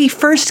that's how he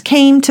first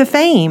came to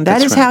fame. That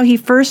That's is right. how he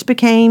first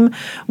became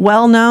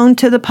well-known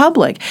to the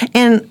public.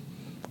 And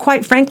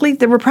quite frankly,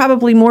 there were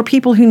probably more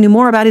people who knew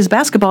more about his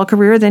basketball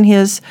career than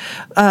his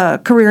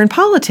career in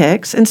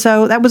politics. And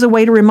so that was a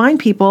way to remind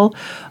people,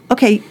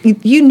 okay,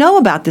 you know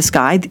about this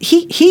guy.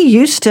 He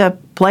used to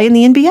play in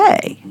the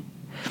NBA.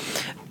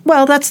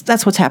 Well,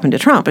 that's what's happened to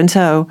Trump.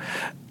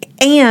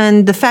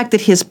 And the fact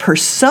that his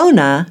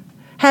persona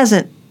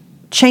hasn't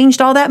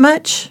changed all that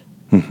much.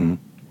 Mm-hmm.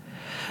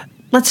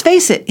 Let's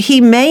face it, he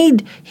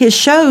made his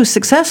show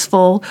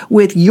successful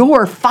with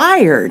 "You're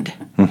Fired."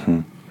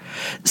 Mm-hmm.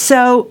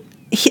 So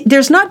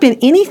there's not been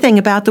anything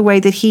about the way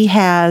that he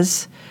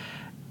has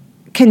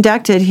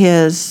conducted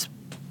his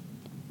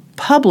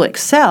public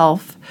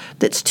self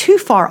that's too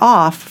far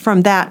off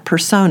from that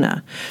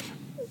persona.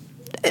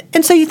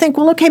 And so you think,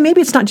 well, okay,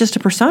 maybe it's not just a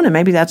persona.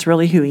 Maybe that's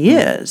really who he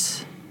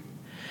is.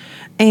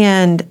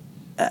 And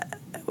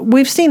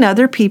we've seen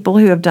other people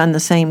who have done the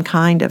same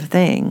kind of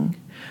thing.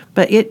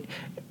 But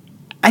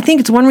I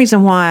think it's one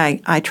reason why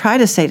I try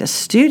to say to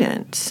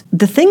students,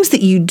 the things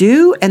that you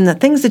do and the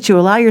things that you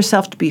allow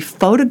yourself to be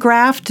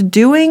photographed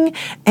doing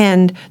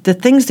and the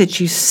things that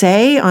you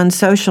say on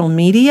social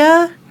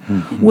media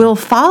will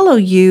follow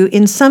you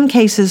in some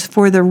cases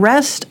for the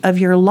rest of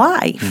your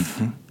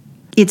life.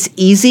 It's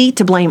easy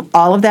to blame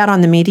all of that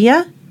on the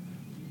media.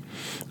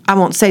 I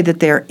won't say that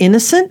they're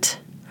innocent,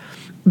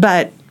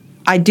 but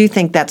I do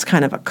think that's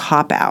kind of a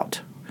cop-out,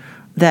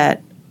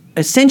 that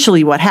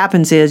essentially what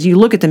happens is you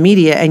look at the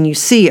media and you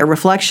see a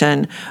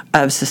reflection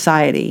of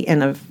society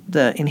and of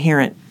the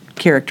inherent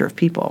character of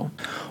people.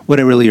 What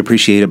I really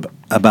appreciate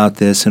about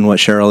this and what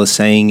Cheryl is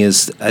saying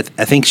is I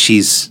think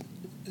she's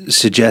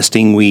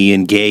suggesting we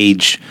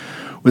engage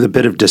with a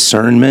bit of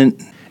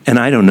discernment. And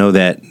I don't know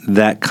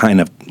that kind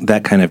of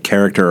that kind of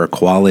character or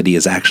quality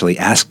is actually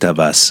asked of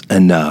us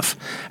enough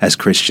as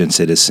Christian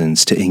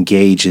citizens to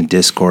engage in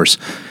discourse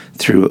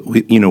through,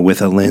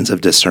 with a lens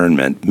of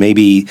discernment.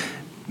 Maybe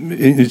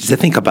to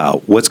think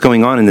about what's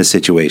going on in this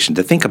situation,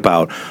 to think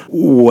about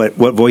what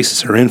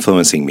voices are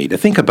influencing me, to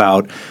think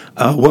about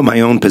what my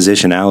own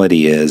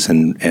positionality is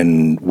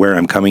and where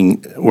I'm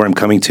coming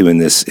to in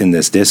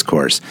this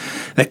discourse.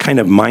 That kind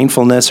of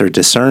mindfulness or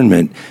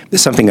discernment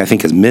is something I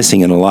think is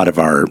missing in a lot of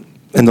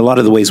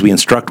the ways we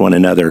instruct one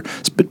another,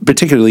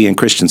 particularly in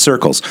Christian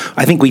circles.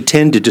 I think we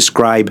tend to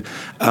describe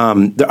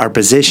our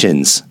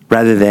positions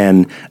rather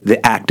than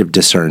the act of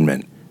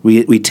discernment.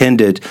 We tend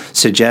to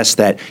suggest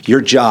that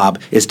your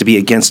job is to be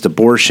against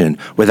abortion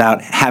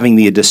without having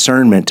the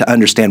discernment to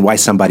understand why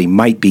somebody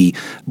might be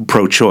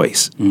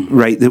pro-choice,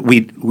 right? That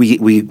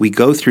we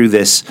go through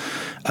this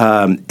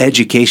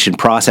education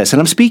process, and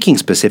I'm speaking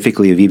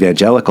specifically of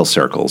evangelical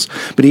circles,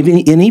 but even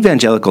in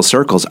evangelical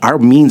circles, our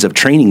means of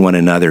training one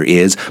another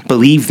is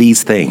believe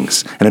these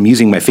things. And I'm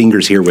using my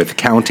fingers here with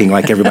counting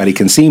like everybody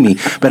can see me,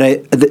 but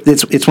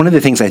it's one of the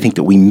things I think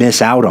that we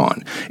miss out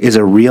on is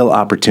a real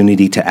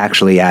opportunity to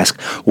actually ask,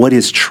 what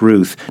is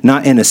truth?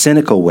 Not in a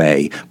cynical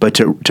way, but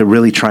to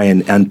really try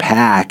and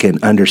unpack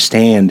and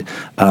understand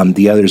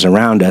the others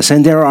around us.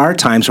 And there are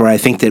times where I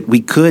think that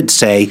we could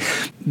say,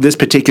 this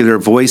particular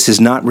voice is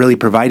not really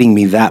providing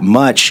me that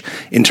much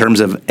in terms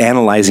of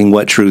analyzing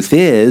what truth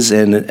is,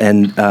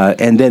 and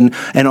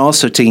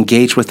also to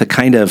engage with a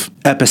kind of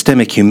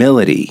epistemic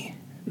humility,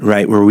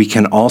 right, where we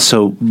can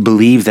also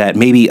believe that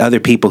maybe other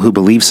people who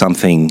believe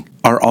something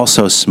are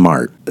also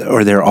smart,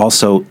 or they're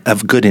also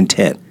of good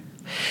intent.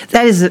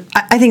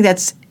 I think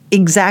that's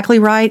exactly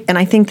right, and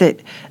I think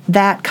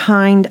that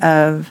kind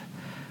of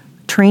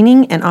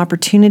training and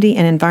opportunity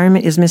and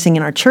environment is missing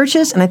in our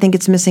churches, and I think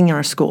it's missing in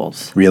our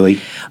schools. Really?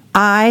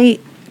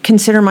 I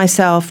consider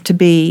myself to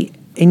be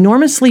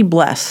enormously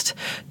blessed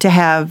to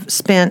have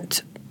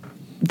spent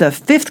the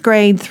 5th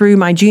grade through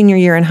my junior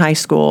year in high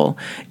school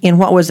in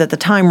what was at the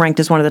time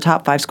ranked as one of the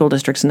top 5 school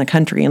districts in the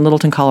country in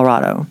Littleton,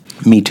 Colorado.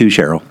 Me too,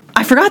 Cheryl.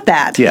 I forgot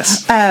that.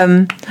 Yes.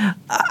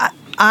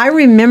 I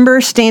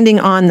remember standing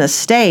on the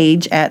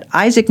stage at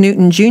Isaac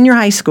Newton Junior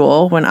High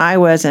School when I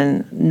was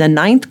in the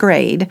 9th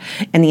grade,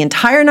 and the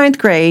entire 9th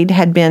grade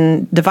had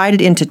been divided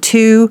into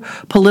 2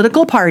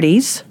 political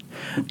parties,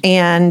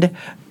 and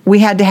we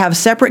had to have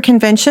separate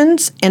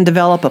conventions and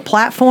develop a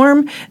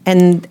platform,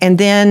 and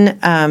then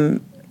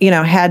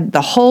had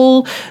the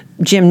whole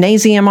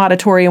gymnasium,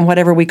 auditorium,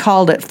 whatever we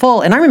called it,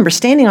 full. And I remember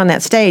standing on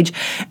that stage,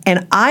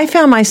 and I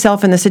found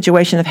myself in the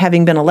situation of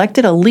having been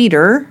elected a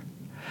leader,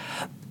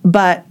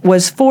 but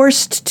was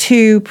forced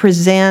to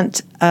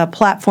present a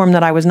platform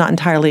that I was not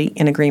entirely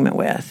in agreement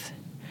with.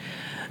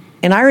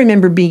 And I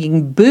remember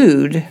being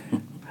booed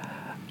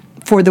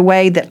for the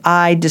way that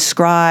I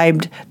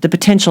described the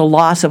potential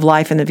loss of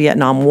life in the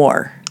Vietnam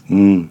War.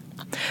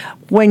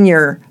 When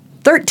you're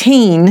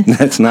 13...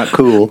 That's not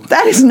cool.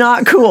 That is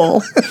not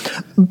cool.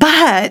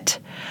 But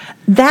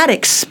that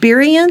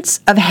experience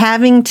of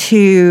having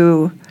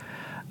to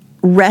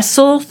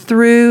wrestle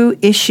through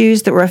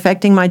issues that were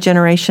affecting my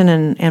generation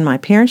and my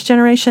parents'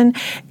 generation,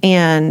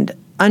 and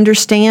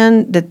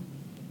understand that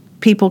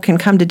people can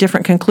come to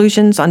different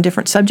conclusions on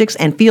different subjects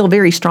and feel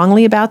very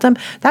strongly about them,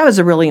 that was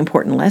a really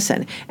important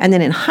lesson. And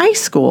then in high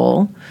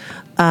school,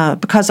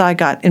 because I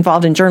got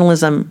involved in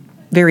journalism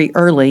very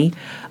early,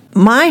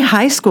 my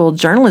high school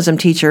journalism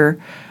teacher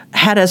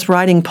had us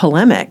writing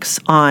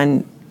polemics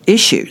on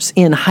issues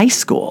in high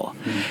school.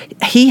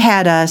 He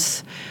had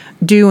us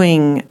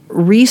doing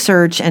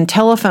research and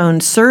telephone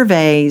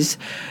surveys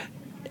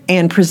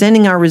and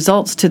presenting our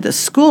results to the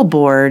school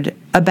board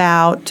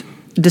about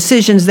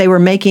decisions they were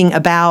making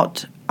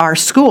about our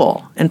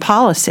school and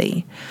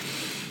policy.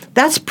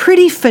 That's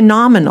pretty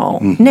phenomenal.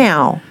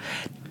 Now,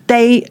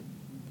 they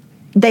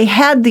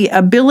had the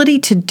ability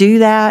to do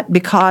that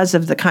because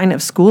of the kind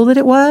of school that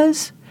it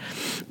was,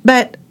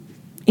 but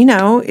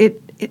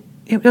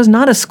it was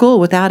not a school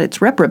without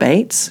its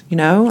reprobates. I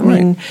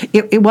mean,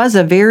 it was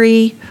a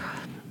very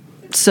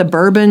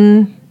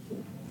suburban,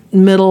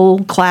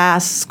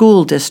 middle-class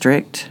school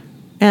district,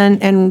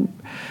 and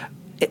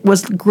it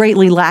was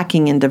greatly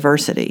lacking in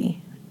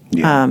diversity,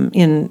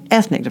 in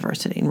ethnic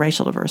diversity and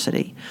racial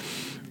diversity.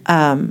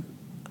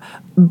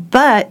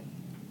 But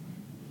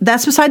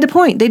that's beside the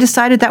point. They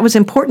decided that was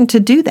important to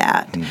do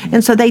that.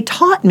 And so they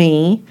taught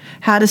me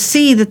how to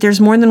see that there's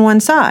more than one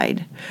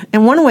side.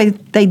 And one way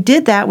they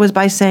did that was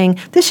by saying,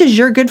 this is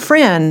your good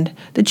friend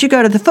that you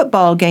go to the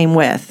football game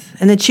with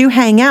and that you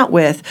hang out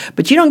with,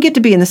 but you don't get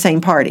to be in the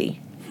same party.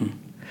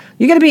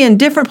 You're going to be in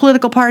different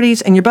political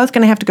parties, and you're both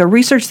going to have to go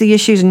research the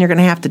issues, and you're going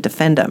to have to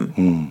defend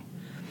them.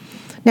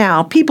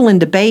 Now, people in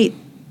debate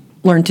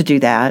learn to do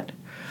that.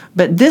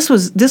 But this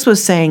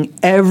was saying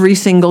every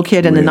single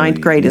kid in the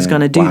 9th grade is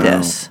going to do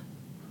this.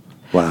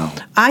 Wow.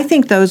 I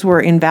think those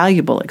were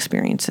invaluable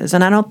experiences,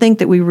 and I don't think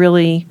that we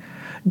really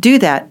do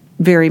that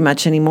very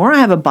much anymore. I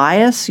have a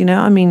bias,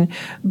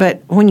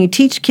 but when you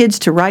teach kids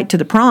to write to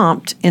the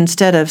prompt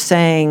instead of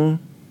saying,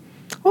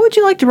 what would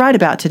you like to write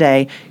about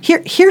today?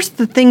 Here's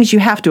the things you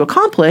have to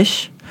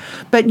accomplish,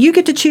 but you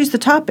get to choose the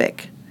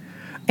topic.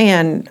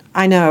 And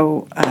I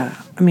know,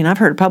 I've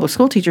heard public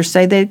school teachers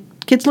say that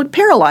kids look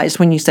paralyzed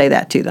when you say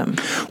that to them.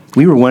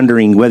 We were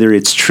wondering whether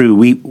it's true.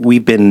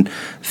 We've been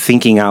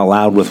thinking out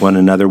loud with one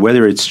another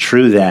whether it's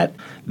true that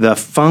the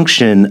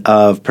function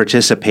of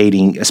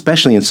participating,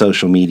 especially in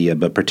social media,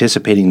 but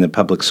participating in the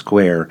public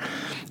square,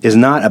 is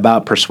not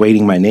about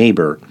persuading my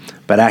neighbor,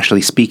 but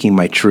actually speaking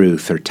my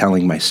truth or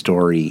telling my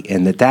story,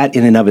 and that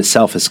in and of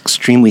itself is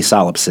extremely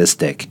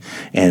solipsistic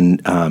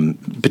and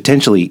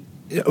potentially.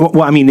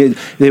 Well,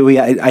 we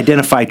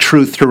identify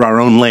truth through our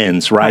own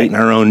lens, right?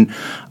 And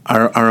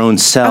our own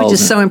selves. I was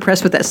just so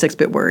impressed with that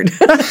 6-bit word.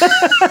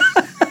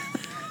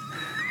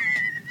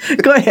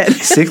 Go ahead.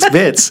 6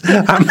 bits.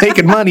 I'm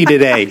making money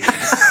today.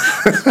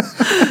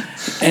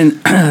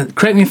 And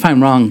correct me if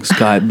I'm wrong,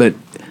 Scott, but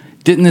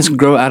didn't this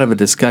grow out of a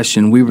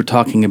discussion? We were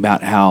talking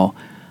about how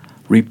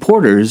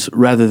reporters,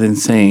 rather than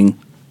saying,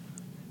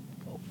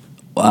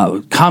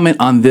 comment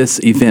on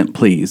this event,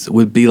 please,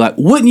 would be like,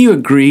 wouldn't you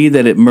agree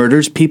that it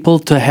murders people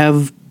to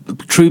have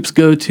troops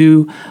go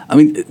to?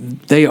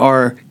 They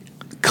are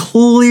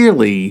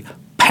clearly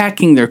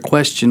packing their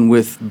question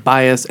with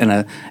bias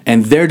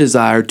and their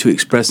desire to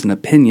express an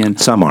opinion.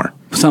 Some are.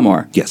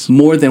 Yes.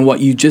 More than what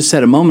you just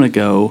said a moment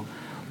ago,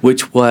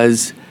 which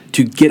was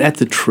to get at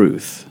the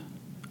truth.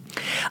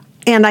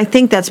 And I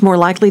think that's more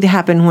likely to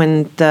happen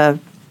when the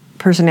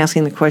person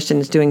asking the question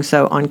is doing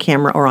so on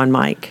camera or on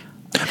mic.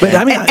 But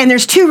and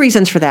there's 2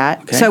 reasons for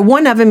that. Okay. So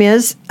one of them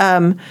is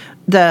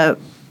the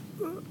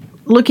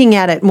looking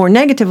at it more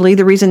negatively.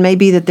 The reason may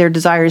be that their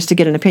desire is to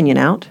get an opinion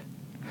out.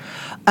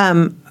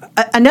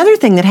 Another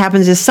thing that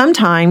happens is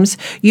sometimes,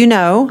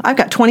 I've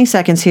got 20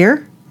 seconds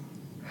here.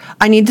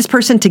 I need this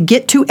person to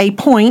get to a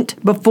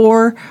point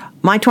before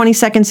my 20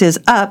 seconds is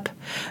up.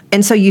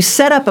 And so you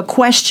set up a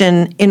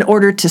question in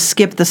order to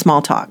skip the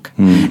small talk.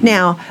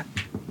 Now,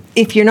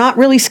 if you're not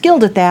really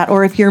skilled at that,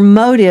 or if your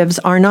motives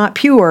are not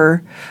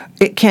pure,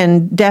 it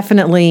can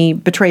definitely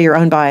betray your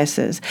own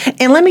biases.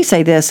 And let me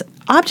say this,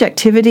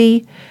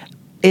 objectivity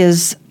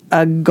is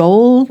a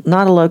goal,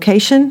 not a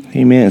location.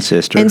 Amen,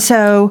 sister. And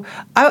so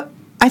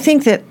I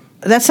think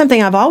that's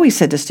something I've always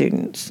said to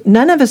students.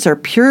 None of us are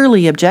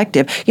purely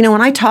objective.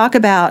 When I talk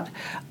about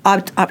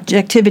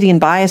objectivity and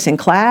bias in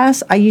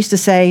class, I used to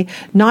say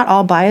not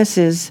all bias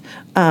is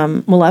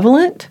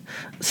malevolent.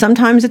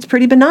 Sometimes it's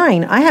pretty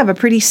benign. I have a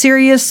pretty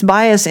serious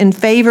bias in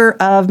favor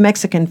of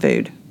Mexican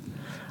food.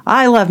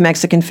 I love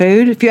Mexican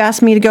food. If you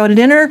ask me to go to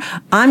dinner,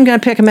 I'm going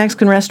to pick a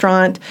Mexican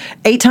restaurant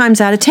 8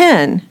 times out of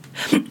 10.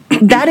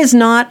 That is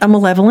not a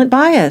malevolent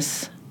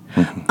bias,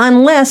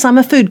 unless I'm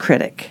a food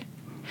critic.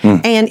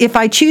 And if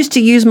I choose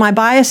to use my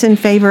bias in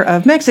favor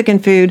of Mexican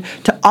food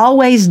to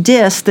always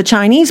diss the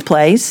Chinese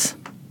place,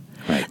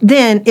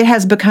 then it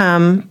has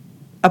become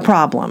a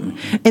problem.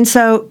 And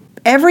so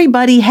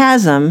everybody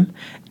has them,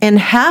 and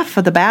half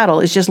of the battle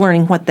is just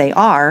learning what they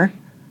are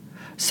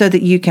so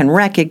that you can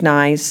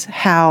recognize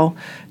how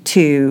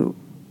to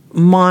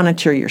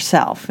monitor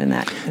yourself in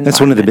that environment. That's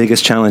one of the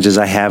biggest challenges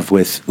I have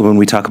with when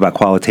we talk about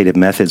qualitative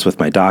methods with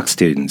my doc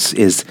students,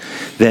 is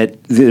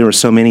that there are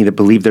so many that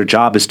believe their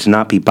job is to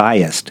not be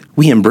biased.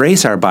 We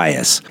embrace our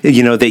bias.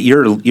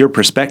 That your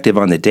perspective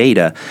on the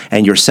data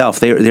and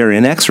yourself, they're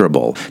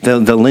inexorable.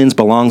 The lens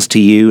belongs to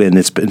you, and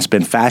it's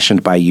been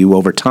fashioned by you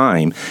over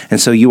time. And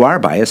so you are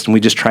biased, and we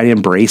just try to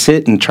embrace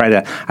it and try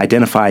to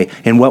identify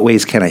in what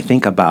ways can I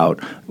think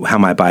about how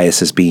my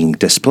bias is being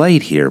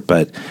displayed here.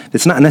 But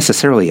it's not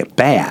necessarily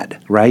bad.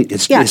 Right?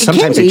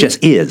 Sometimes it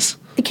just is.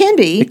 It can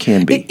be. It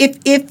can be.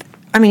 If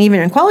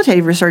even in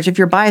qualitative research, if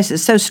your bias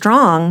is so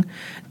strong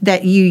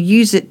that you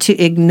use it to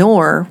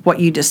ignore what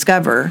you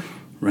discover,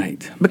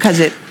 right? Because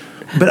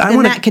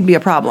that could be a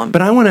problem.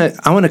 But I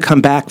want to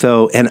come back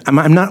though, and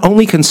I'm not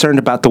only concerned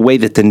about the way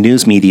that the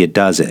news media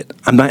does it.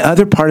 My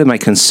other part of my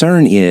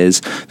concern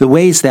is the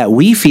ways that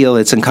we feel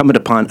it's incumbent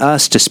upon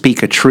us to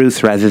speak a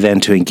truth rather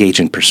than to engage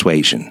in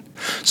persuasion.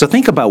 So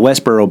think about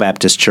Westboro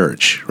Baptist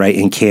Church, right,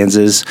 in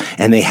Kansas,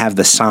 and they have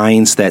the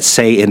signs that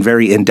say in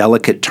very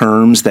indelicate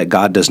terms that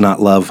God does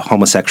not love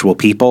homosexual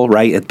people,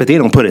 right? But they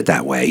don't put it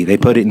that way. They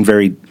put it in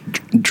very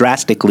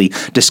drastically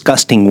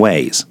disgusting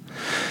ways.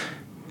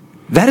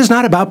 That is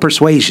not about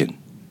persuasion.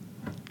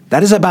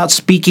 That is about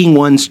speaking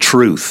one's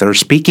truth, or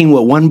speaking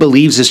what one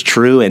believes is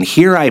true. And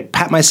here I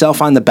pat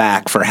myself on the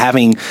back for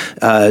having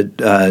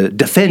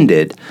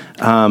defended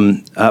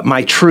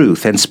my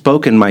truth and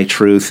spoken my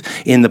truth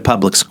in the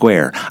public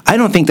square. I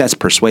don't think that's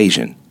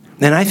persuasion.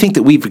 And I think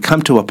that we've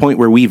come to a point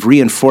where we've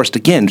reinforced,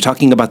 again,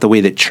 talking about the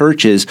way that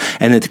churches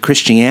and that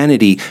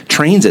Christianity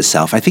trains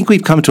itself. I think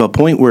we've come to a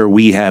point where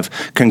we have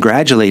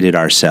congratulated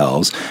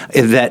ourselves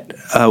that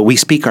we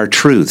speak our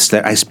truths,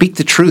 that I speak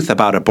the truth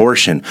about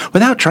abortion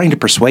without trying to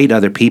persuade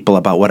other people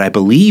about what I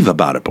believe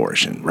about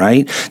abortion,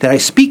 right? That I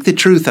speak the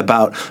truth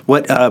about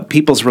what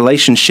people's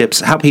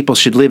relationships, how people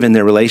should live in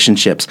their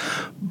relationships.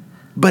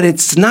 But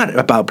it's not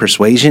about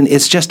persuasion.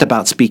 It's just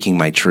about speaking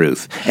my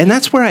truth. And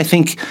that's where I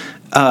think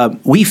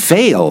we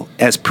fail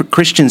as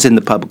Christians in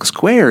the public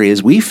square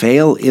is we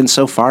fail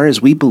insofar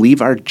as we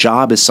believe our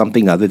job is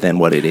something other than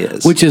what it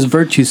is. Which is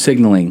virtue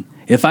signaling.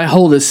 If I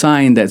hold a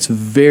sign that's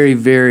very,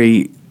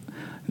 very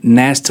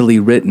nastily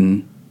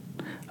written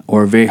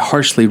or very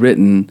harshly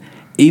written,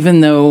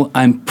 even though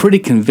I'm pretty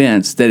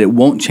convinced that it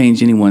won't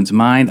change anyone's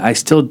mind, I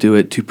still do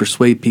it to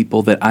persuade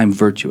people that I'm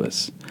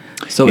virtuous.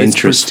 So it's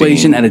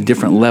persuasion at a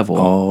different level.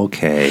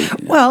 Okay.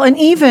 Well, and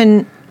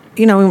even,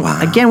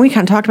 again, we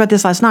kind of talked about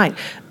this last night.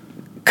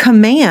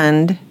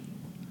 Command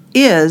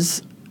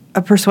is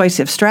a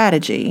persuasive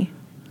strategy.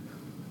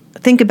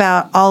 Think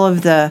about all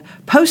of the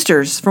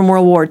posters from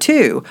World War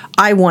II.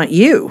 I want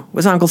you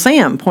was Uncle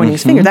Sam pointing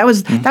his finger. That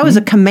was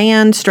a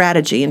command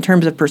strategy in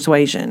terms of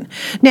persuasion.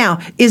 Now,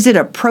 is it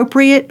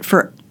appropriate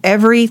for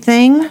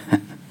everything?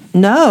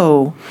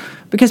 No,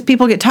 because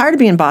people get tired of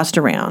being bossed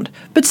around.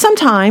 But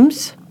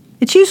sometimes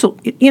it's useful.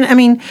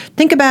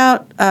 Think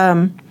about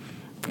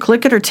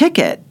click it or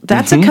ticket.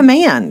 That's a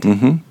command.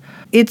 Mm-hmm.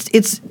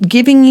 It's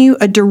giving you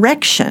a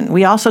direction.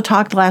 We also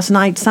talked last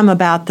night some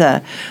about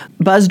the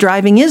buzz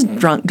driving is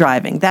drunk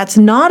driving. That's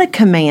not a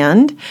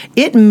command.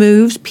 It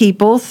moves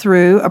people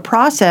through a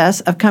process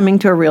of coming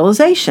to a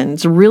realization.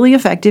 It's a really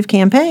effective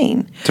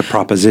campaign. It's a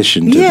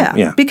proposition.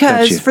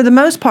 Because for the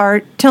most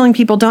part, telling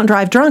people don't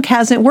drive drunk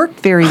hasn't worked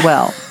very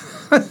well.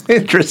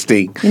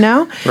 Interesting.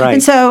 Right.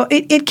 And so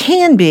it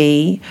can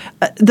be.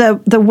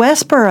 The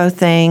Westboro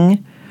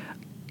thing,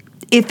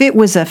 if it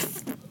was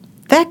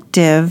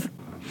effective,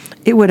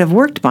 it would have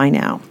worked by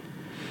now.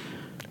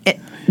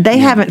 They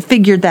haven't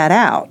figured that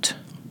out.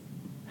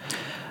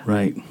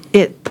 Right.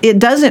 It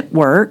doesn't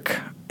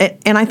work,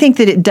 and I think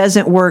that it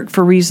doesn't work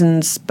for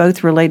reasons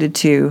both related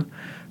to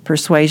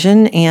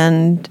persuasion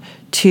and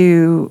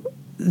to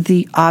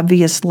the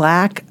obvious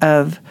lack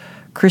of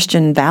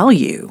Christian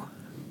value.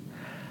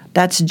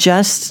 That's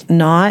just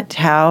not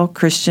how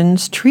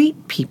Christians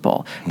treat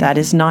people. That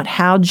is not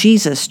how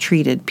Jesus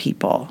treated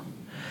people.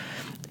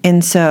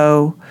 And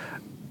so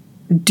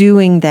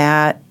doing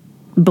that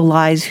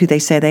belies who they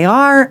say they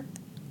are,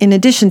 in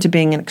addition to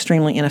being an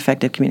extremely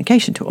ineffective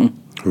communication tool.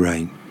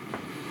 Right.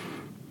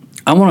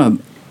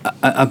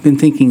 I've been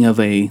thinking of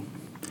a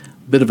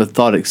bit of a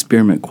thought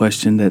experiment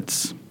question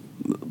that's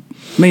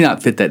may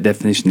not fit that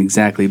definition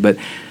exactly, but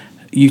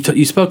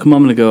you spoke a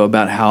moment ago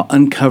about how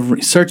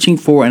searching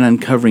for and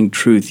uncovering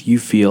truth you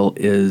feel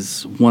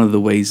is one of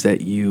the ways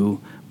that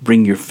you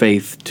bring your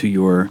faith to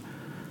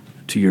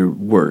your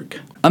work.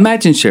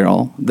 Imagine,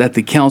 Cheryl, that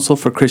the Council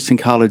for Christian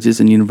Colleges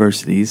and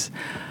Universities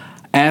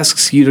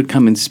asks you to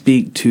come and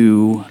speak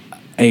to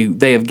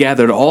they have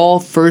gathered all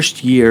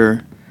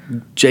first-year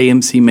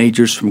JMC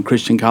majors from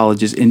Christian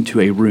colleges into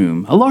a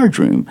room, a large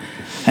room,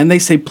 and they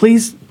say,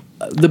 please,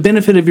 the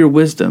benefit of your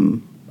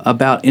wisdom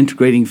about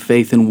integrating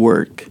faith and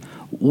work,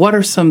 what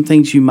are some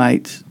things you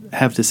might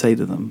have to say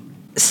to them?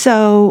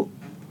 So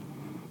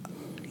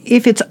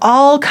if it's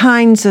all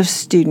kinds of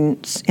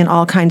students in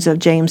all kinds of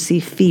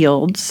JMC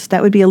fields,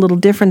 that would be a little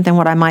different than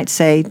what I might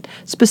say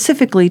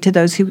specifically to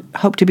those who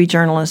hope to be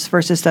journalists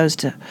versus those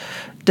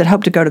that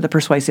hope to go to the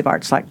persuasive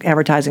arts like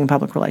advertising and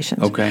public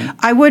relations. Okay.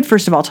 I would,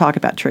 first of all, talk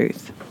about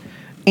truth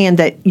and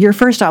that your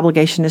first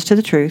obligation is to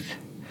the truth.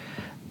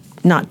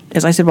 Not,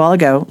 as I said a while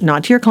ago,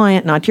 not to your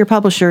client, not to your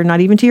publisher,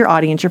 not even to your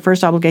audience. Your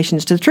first obligation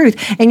is to the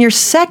truth. And your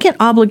second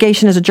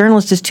obligation as a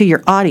journalist is to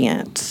your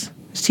audience,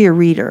 is to your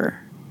reader.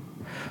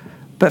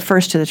 But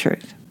first to the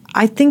truth.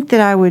 I think that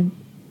I would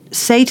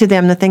say to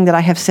them the thing that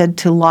I have said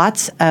to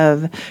lots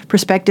of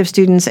prospective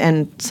students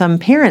and some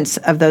parents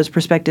of those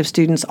prospective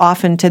students,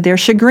 often to their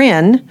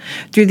chagrin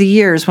through the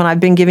years when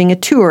I've been giving a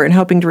tour and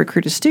hoping to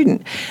recruit a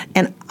student.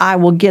 And I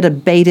will get a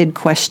baited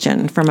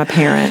question from a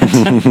parent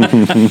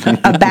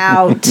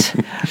about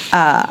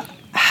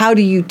how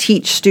do you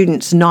teach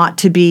students not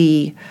to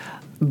be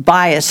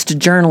biased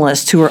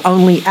journalists who are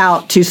only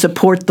out to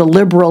support the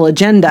liberal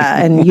agenda,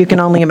 and you can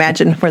only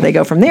imagine where they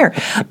go from there.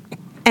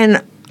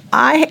 And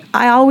I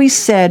always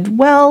said,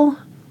 well,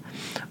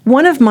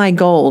 one of my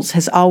goals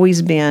has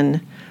always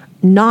been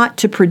not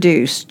to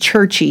produce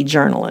churchy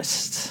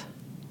journalists.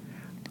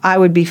 I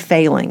would be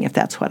failing if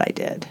that's what I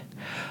did.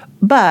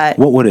 But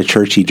what would a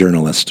churchy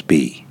journalist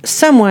be?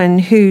 Someone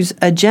whose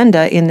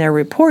agenda in their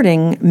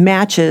reporting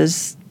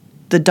matches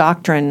the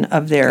doctrine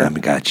of their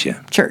church.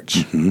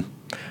 Mm-hmm.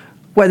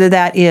 Whether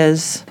that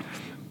is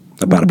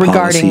about a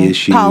regarding policy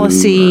issue,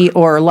 policy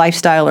or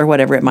lifestyle or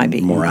whatever it might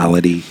be.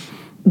 Morality.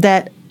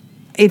 That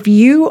if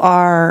you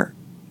are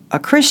a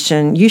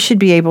Christian, you should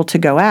be able to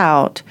go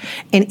out,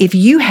 and if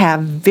you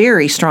have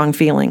very strong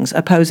feelings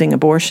opposing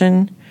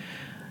abortion,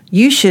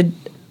 you should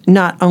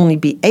not only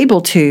be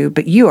able to,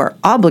 but you are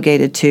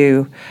obligated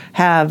to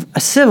have a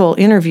civil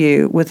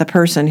interview with a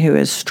person who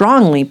is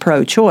strongly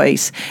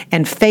pro-choice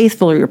and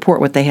faithfully report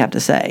what they have to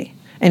say.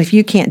 And if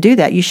you can't do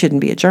that, you shouldn't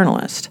be a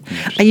journalist.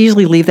 I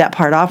usually leave that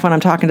part off when I'm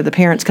talking to the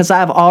parents because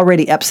I've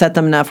already upset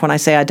them enough when I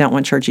say I don't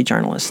want churchy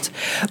journalists.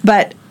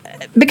 But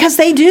because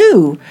they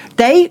do.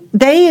 They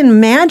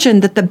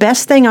imagine that the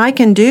best thing I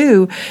can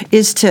do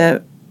is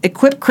to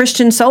equip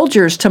Christian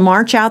soldiers to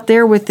march out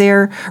there with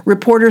their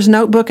reporter's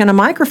notebook and a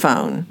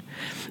microphone.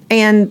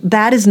 And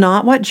that is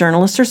not what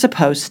journalists are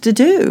supposed to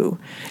do,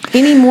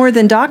 any more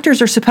than doctors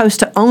are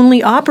supposed to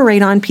only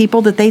operate on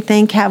people that they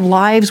think have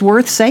lives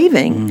worth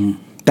saving.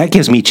 That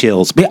gives me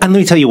chills. And let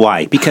me tell you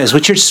why. Because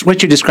what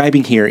you're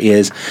describing here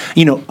is,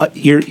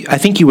 I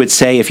think you would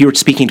say if you were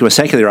speaking to a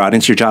secular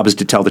audience, your job is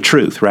to tell the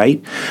truth,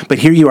 right? But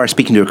here you are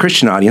speaking to a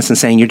Christian audience and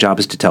saying your job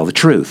is to tell the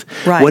truth.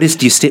 Right. What is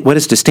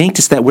distinct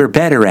is that we're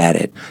better at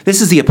it. This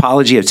is the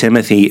Apology of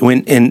Timothy.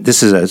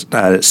 This is a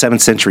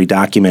 7th century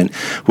document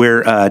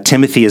where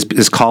Timothy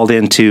is called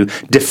in to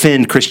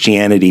defend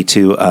Christianity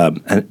to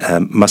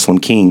a Muslim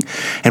king.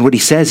 And what he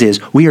says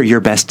is, we are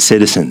your best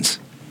citizens.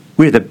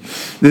 We're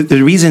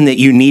the reason that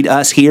you need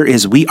us here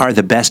is we are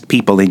the best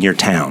people in your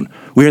town.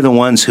 We are the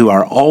ones who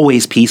are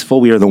always peaceful.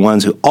 We are the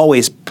ones who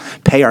always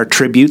pay our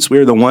tributes. We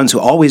are the ones who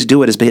always do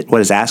what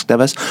is asked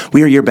of us.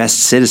 We are your best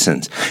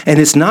citizens. And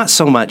it's not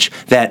so much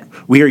that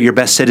we are your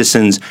best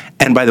citizens,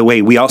 and by the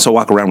way, we also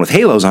walk around with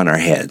halos on our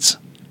heads.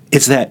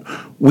 It's that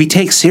we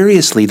take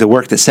seriously the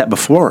work that's set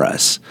before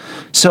us.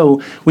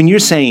 So when you're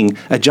saying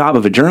a job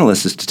of a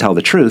journalist is to tell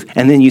the truth,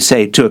 and then you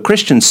say to a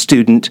Christian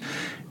student,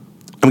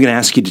 I'm going to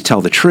ask you to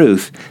tell the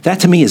truth, that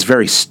to me is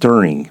very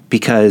stirring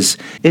because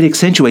it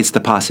accentuates the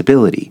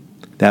possibility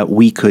that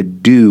we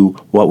could do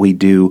what we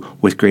do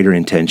with greater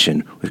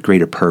intention, with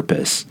greater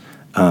purpose.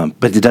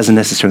 But it doesn't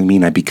necessarily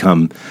mean I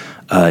become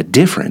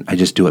different. I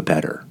just do it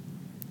better.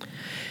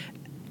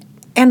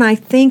 And I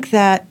think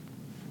that,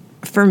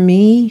 for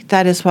me,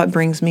 that is what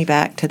brings me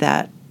back to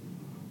that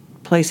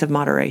place of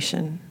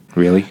moderation.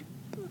 Really?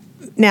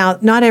 Now,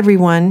 not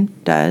everyone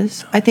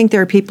does. I think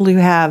there are people who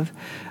have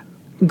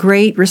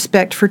great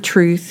respect for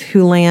truth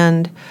who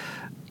land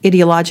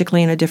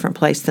ideologically in a different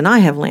place than I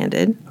have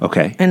landed.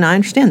 Okay. And I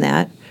understand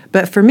that.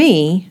 But for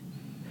me,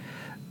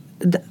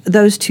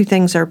 those two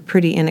things are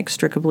pretty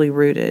inextricably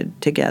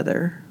rooted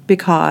together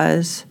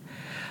because,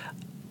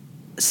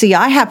 see,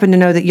 I happen to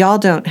know that y'all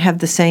don't have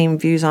the same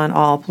views on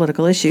all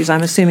political issues.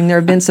 I'm assuming there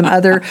have been some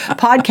other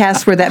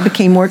podcasts where that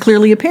became more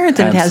clearly apparent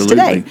than it has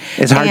today.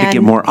 It's hard to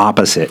get more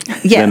opposite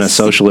than a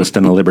socialist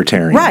and a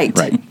libertarian. Right.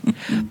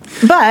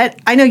 But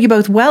I know you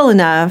both well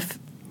enough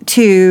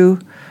to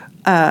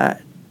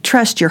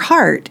trust your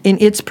heart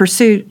in its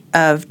pursuit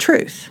of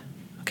truth.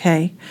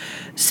 Okay,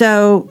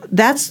 so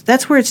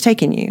that's where it's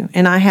taken you,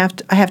 and I have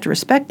to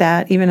respect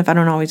that, even if I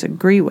don't always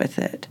agree with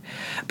it.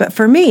 But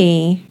for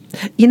me,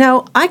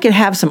 I could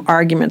have some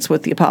arguments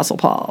with the Apostle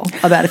Paul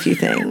about a few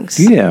things.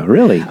 Yeah,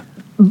 really.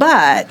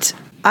 But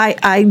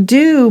I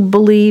do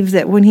believe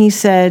that when he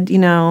said,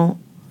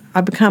 I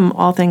become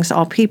all things to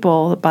all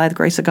people, by the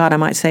grace of God I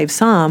might save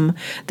some,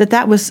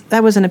 that was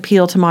an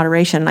appeal to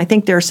moderation. And I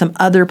think there are some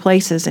other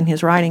places in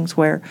his writings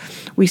where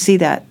we see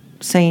that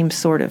same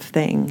sort of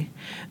thing.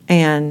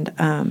 And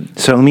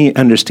so let me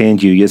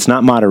understand you. It's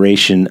not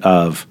moderation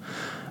of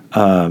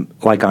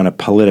like on a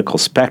political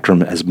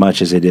spectrum as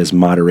much as it is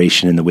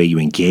moderation in the way you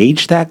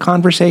engage that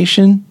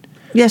conversation?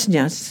 Yes and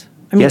yes.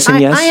 I mean, yes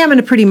and yes? I am in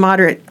a pretty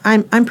moderate.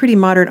 I'm pretty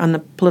moderate on the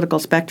political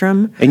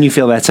spectrum. And you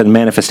feel that's a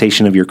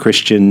manifestation of your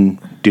Christian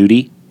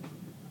duty?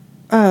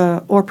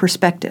 Or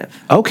perspective.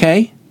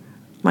 Okay.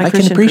 My I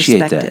Christian can appreciate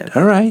perspective. that.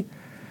 All right.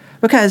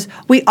 Because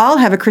we all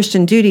have a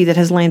Christian duty that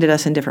has landed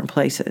us in different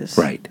places.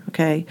 Right.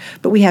 Okay.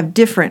 But we have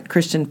different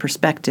Christian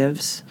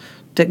perspectives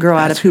that grow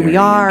out of who we very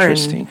are and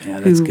interesting. Yeah,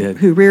 that's good.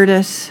 who reared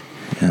us.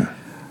 Yeah.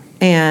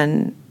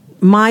 And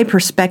my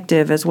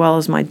perspective, as well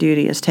as my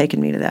duty, has taken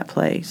me to that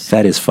place.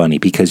 That is funny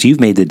because you've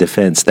made the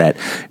defense that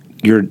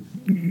your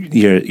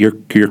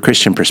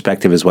Christian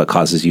perspective is what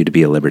causes you to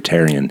be a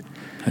libertarian.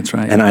 That's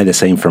right. And I the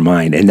same for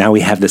mine. And now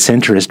we have the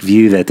centrist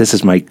view that this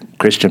is my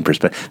Christian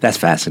perspective. That's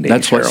fascinating.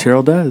 That's what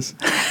Cheryl does.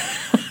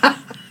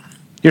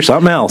 You're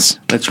something else.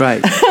 That's right.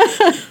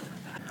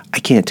 I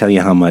can't tell you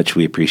how much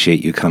we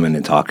appreciate you coming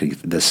and talking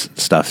this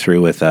stuff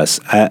through with us.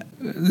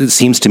 It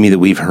seems to me that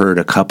we've heard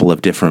a couple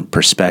of different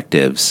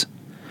perspectives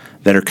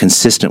that are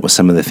consistent with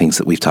some of the things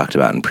that we've talked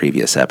about in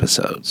previous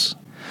episodes.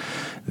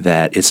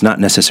 That it's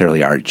not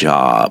necessarily our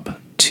job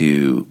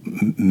to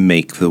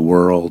make the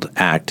world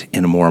act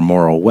in a more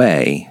moral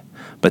way,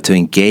 but to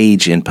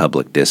engage in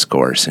public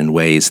discourse in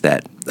ways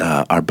that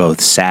are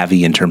both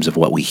savvy in terms of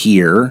what we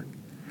hear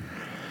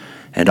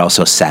and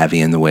also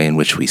savvy in the way in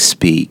which we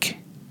speak.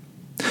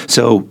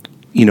 So,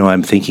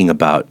 I'm thinking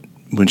about,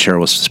 when Cheryl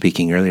was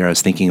speaking earlier, I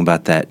was thinking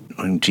about that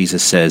when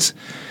Jesus says,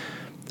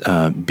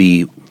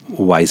 be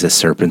wise as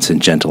serpents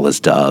and gentle as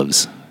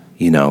doves.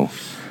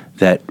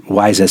 That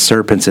wise as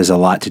serpents has a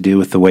lot to do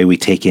with the way we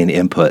take in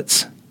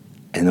inputs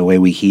and the way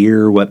we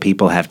hear what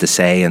people have to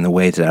say and the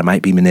way that I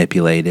might be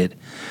manipulated.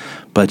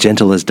 But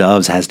gentle as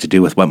doves has to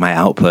do with what my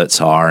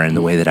outputs are and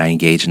the way that I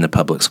engage in the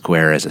public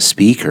square as a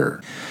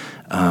speaker.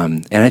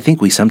 And I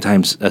think we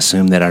sometimes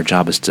assume that our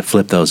job is to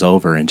flip those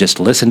over and just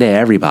listen to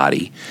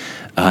everybody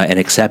and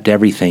accept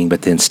everything,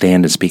 but then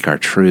stand and speak our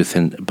truth.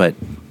 But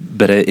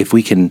but if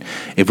we can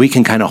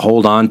kind of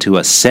hold on to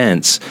a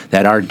sense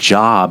that our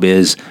job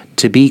is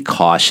to be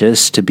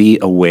cautious, to be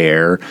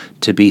aware,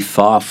 to be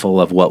thoughtful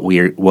of what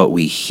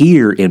we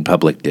hear in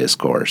public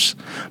discourse,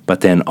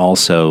 but then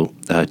also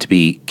to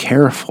be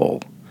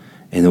careful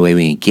in the way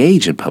we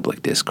engage in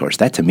public discourse.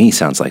 That to me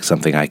sounds like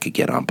something I could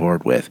get on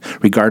board with,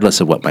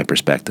 regardless of what my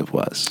perspective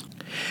was.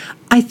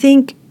 I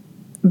think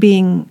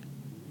being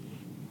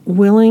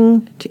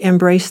willing to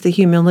embrace the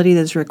humility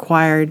that's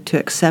required to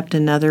accept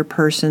another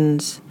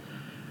person's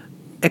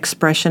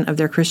expression of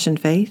their Christian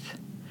faith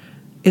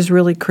is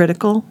really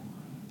critical.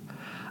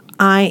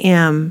 I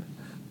am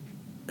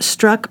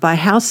struck by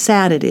how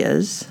sad it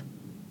is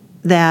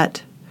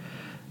that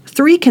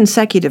 3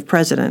 consecutive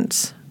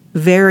presidents,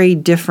 very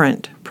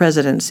different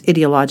presidents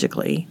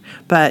ideologically,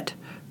 but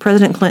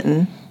President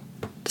Clinton,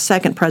 the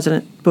second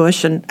President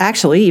Bush, and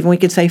actually even we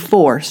could say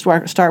 4,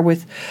 start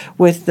with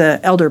the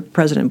elder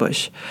President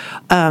Bush,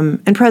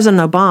 and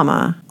President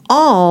Obama,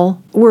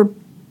 all were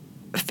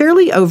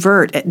fairly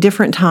overt at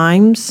different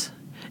times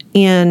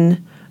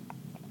in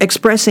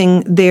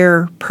expressing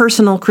their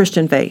personal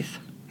Christian faith.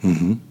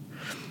 Mm-hmm.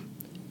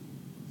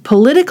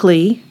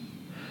 Politically,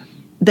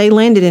 they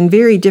landed in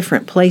very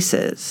different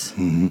places.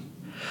 Mm-hmm.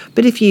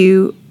 But if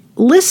you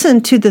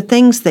listen to the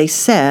things they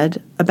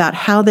said about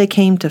how they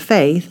came to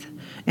faith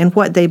and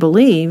what they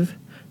believe,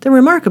 they're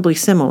remarkably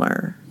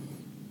similar.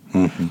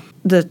 Mm-hmm.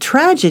 The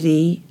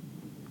tragedy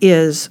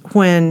is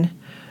when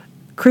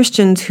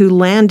Christians who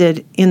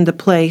landed in the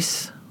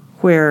place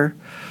where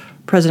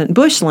President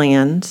Bush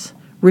lands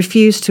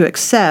refuse to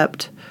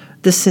accept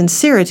the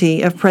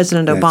sincerity of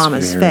President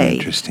Obama's faith.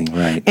 Interesting,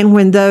 right. And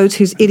when those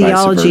whose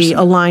ideology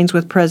aligns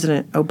with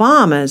President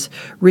Obama's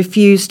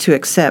refuse to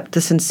accept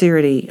the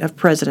sincerity of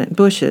President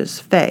Bush's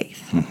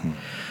faith. Mm-hmm.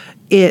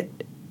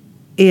 It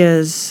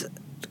is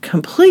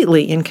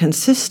completely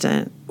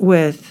inconsistent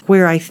with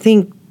where I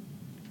think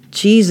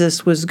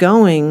Jesus was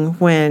going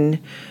when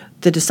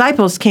the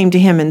disciples came to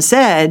him and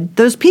said,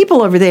 those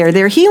people over there,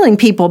 they're healing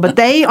people, but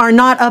they are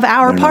not of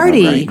our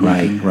party.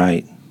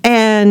 Right.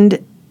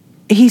 And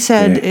he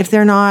said, if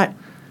they're not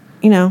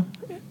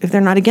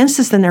against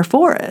us, then they're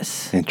for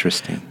us.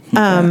 Interesting.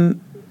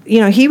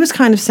 He was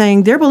kind of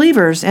saying they're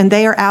believers and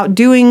they are out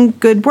doing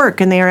good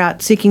work and they are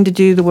out seeking to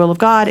do the will of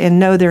God, and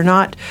no, they're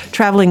not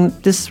traveling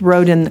this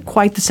road in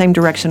quite the same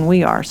direction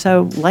we are.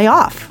 So lay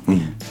off.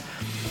 Mm.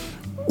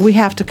 We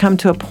have to come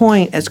to a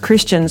point as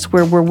Christians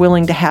where we're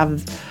willing to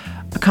have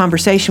a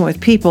conversation with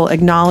people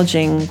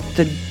acknowledging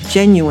the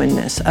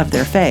genuineness of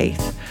their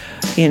faith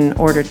in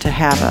order to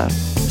have a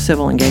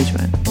civil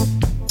engagement.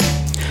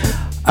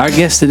 Our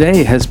guest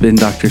today has been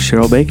Dr.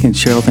 Cheryl Bacon.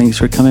 Cheryl, thanks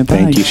for coming by.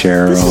 Thank you,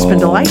 Cheryl. This has been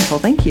delightful.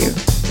 Thank you.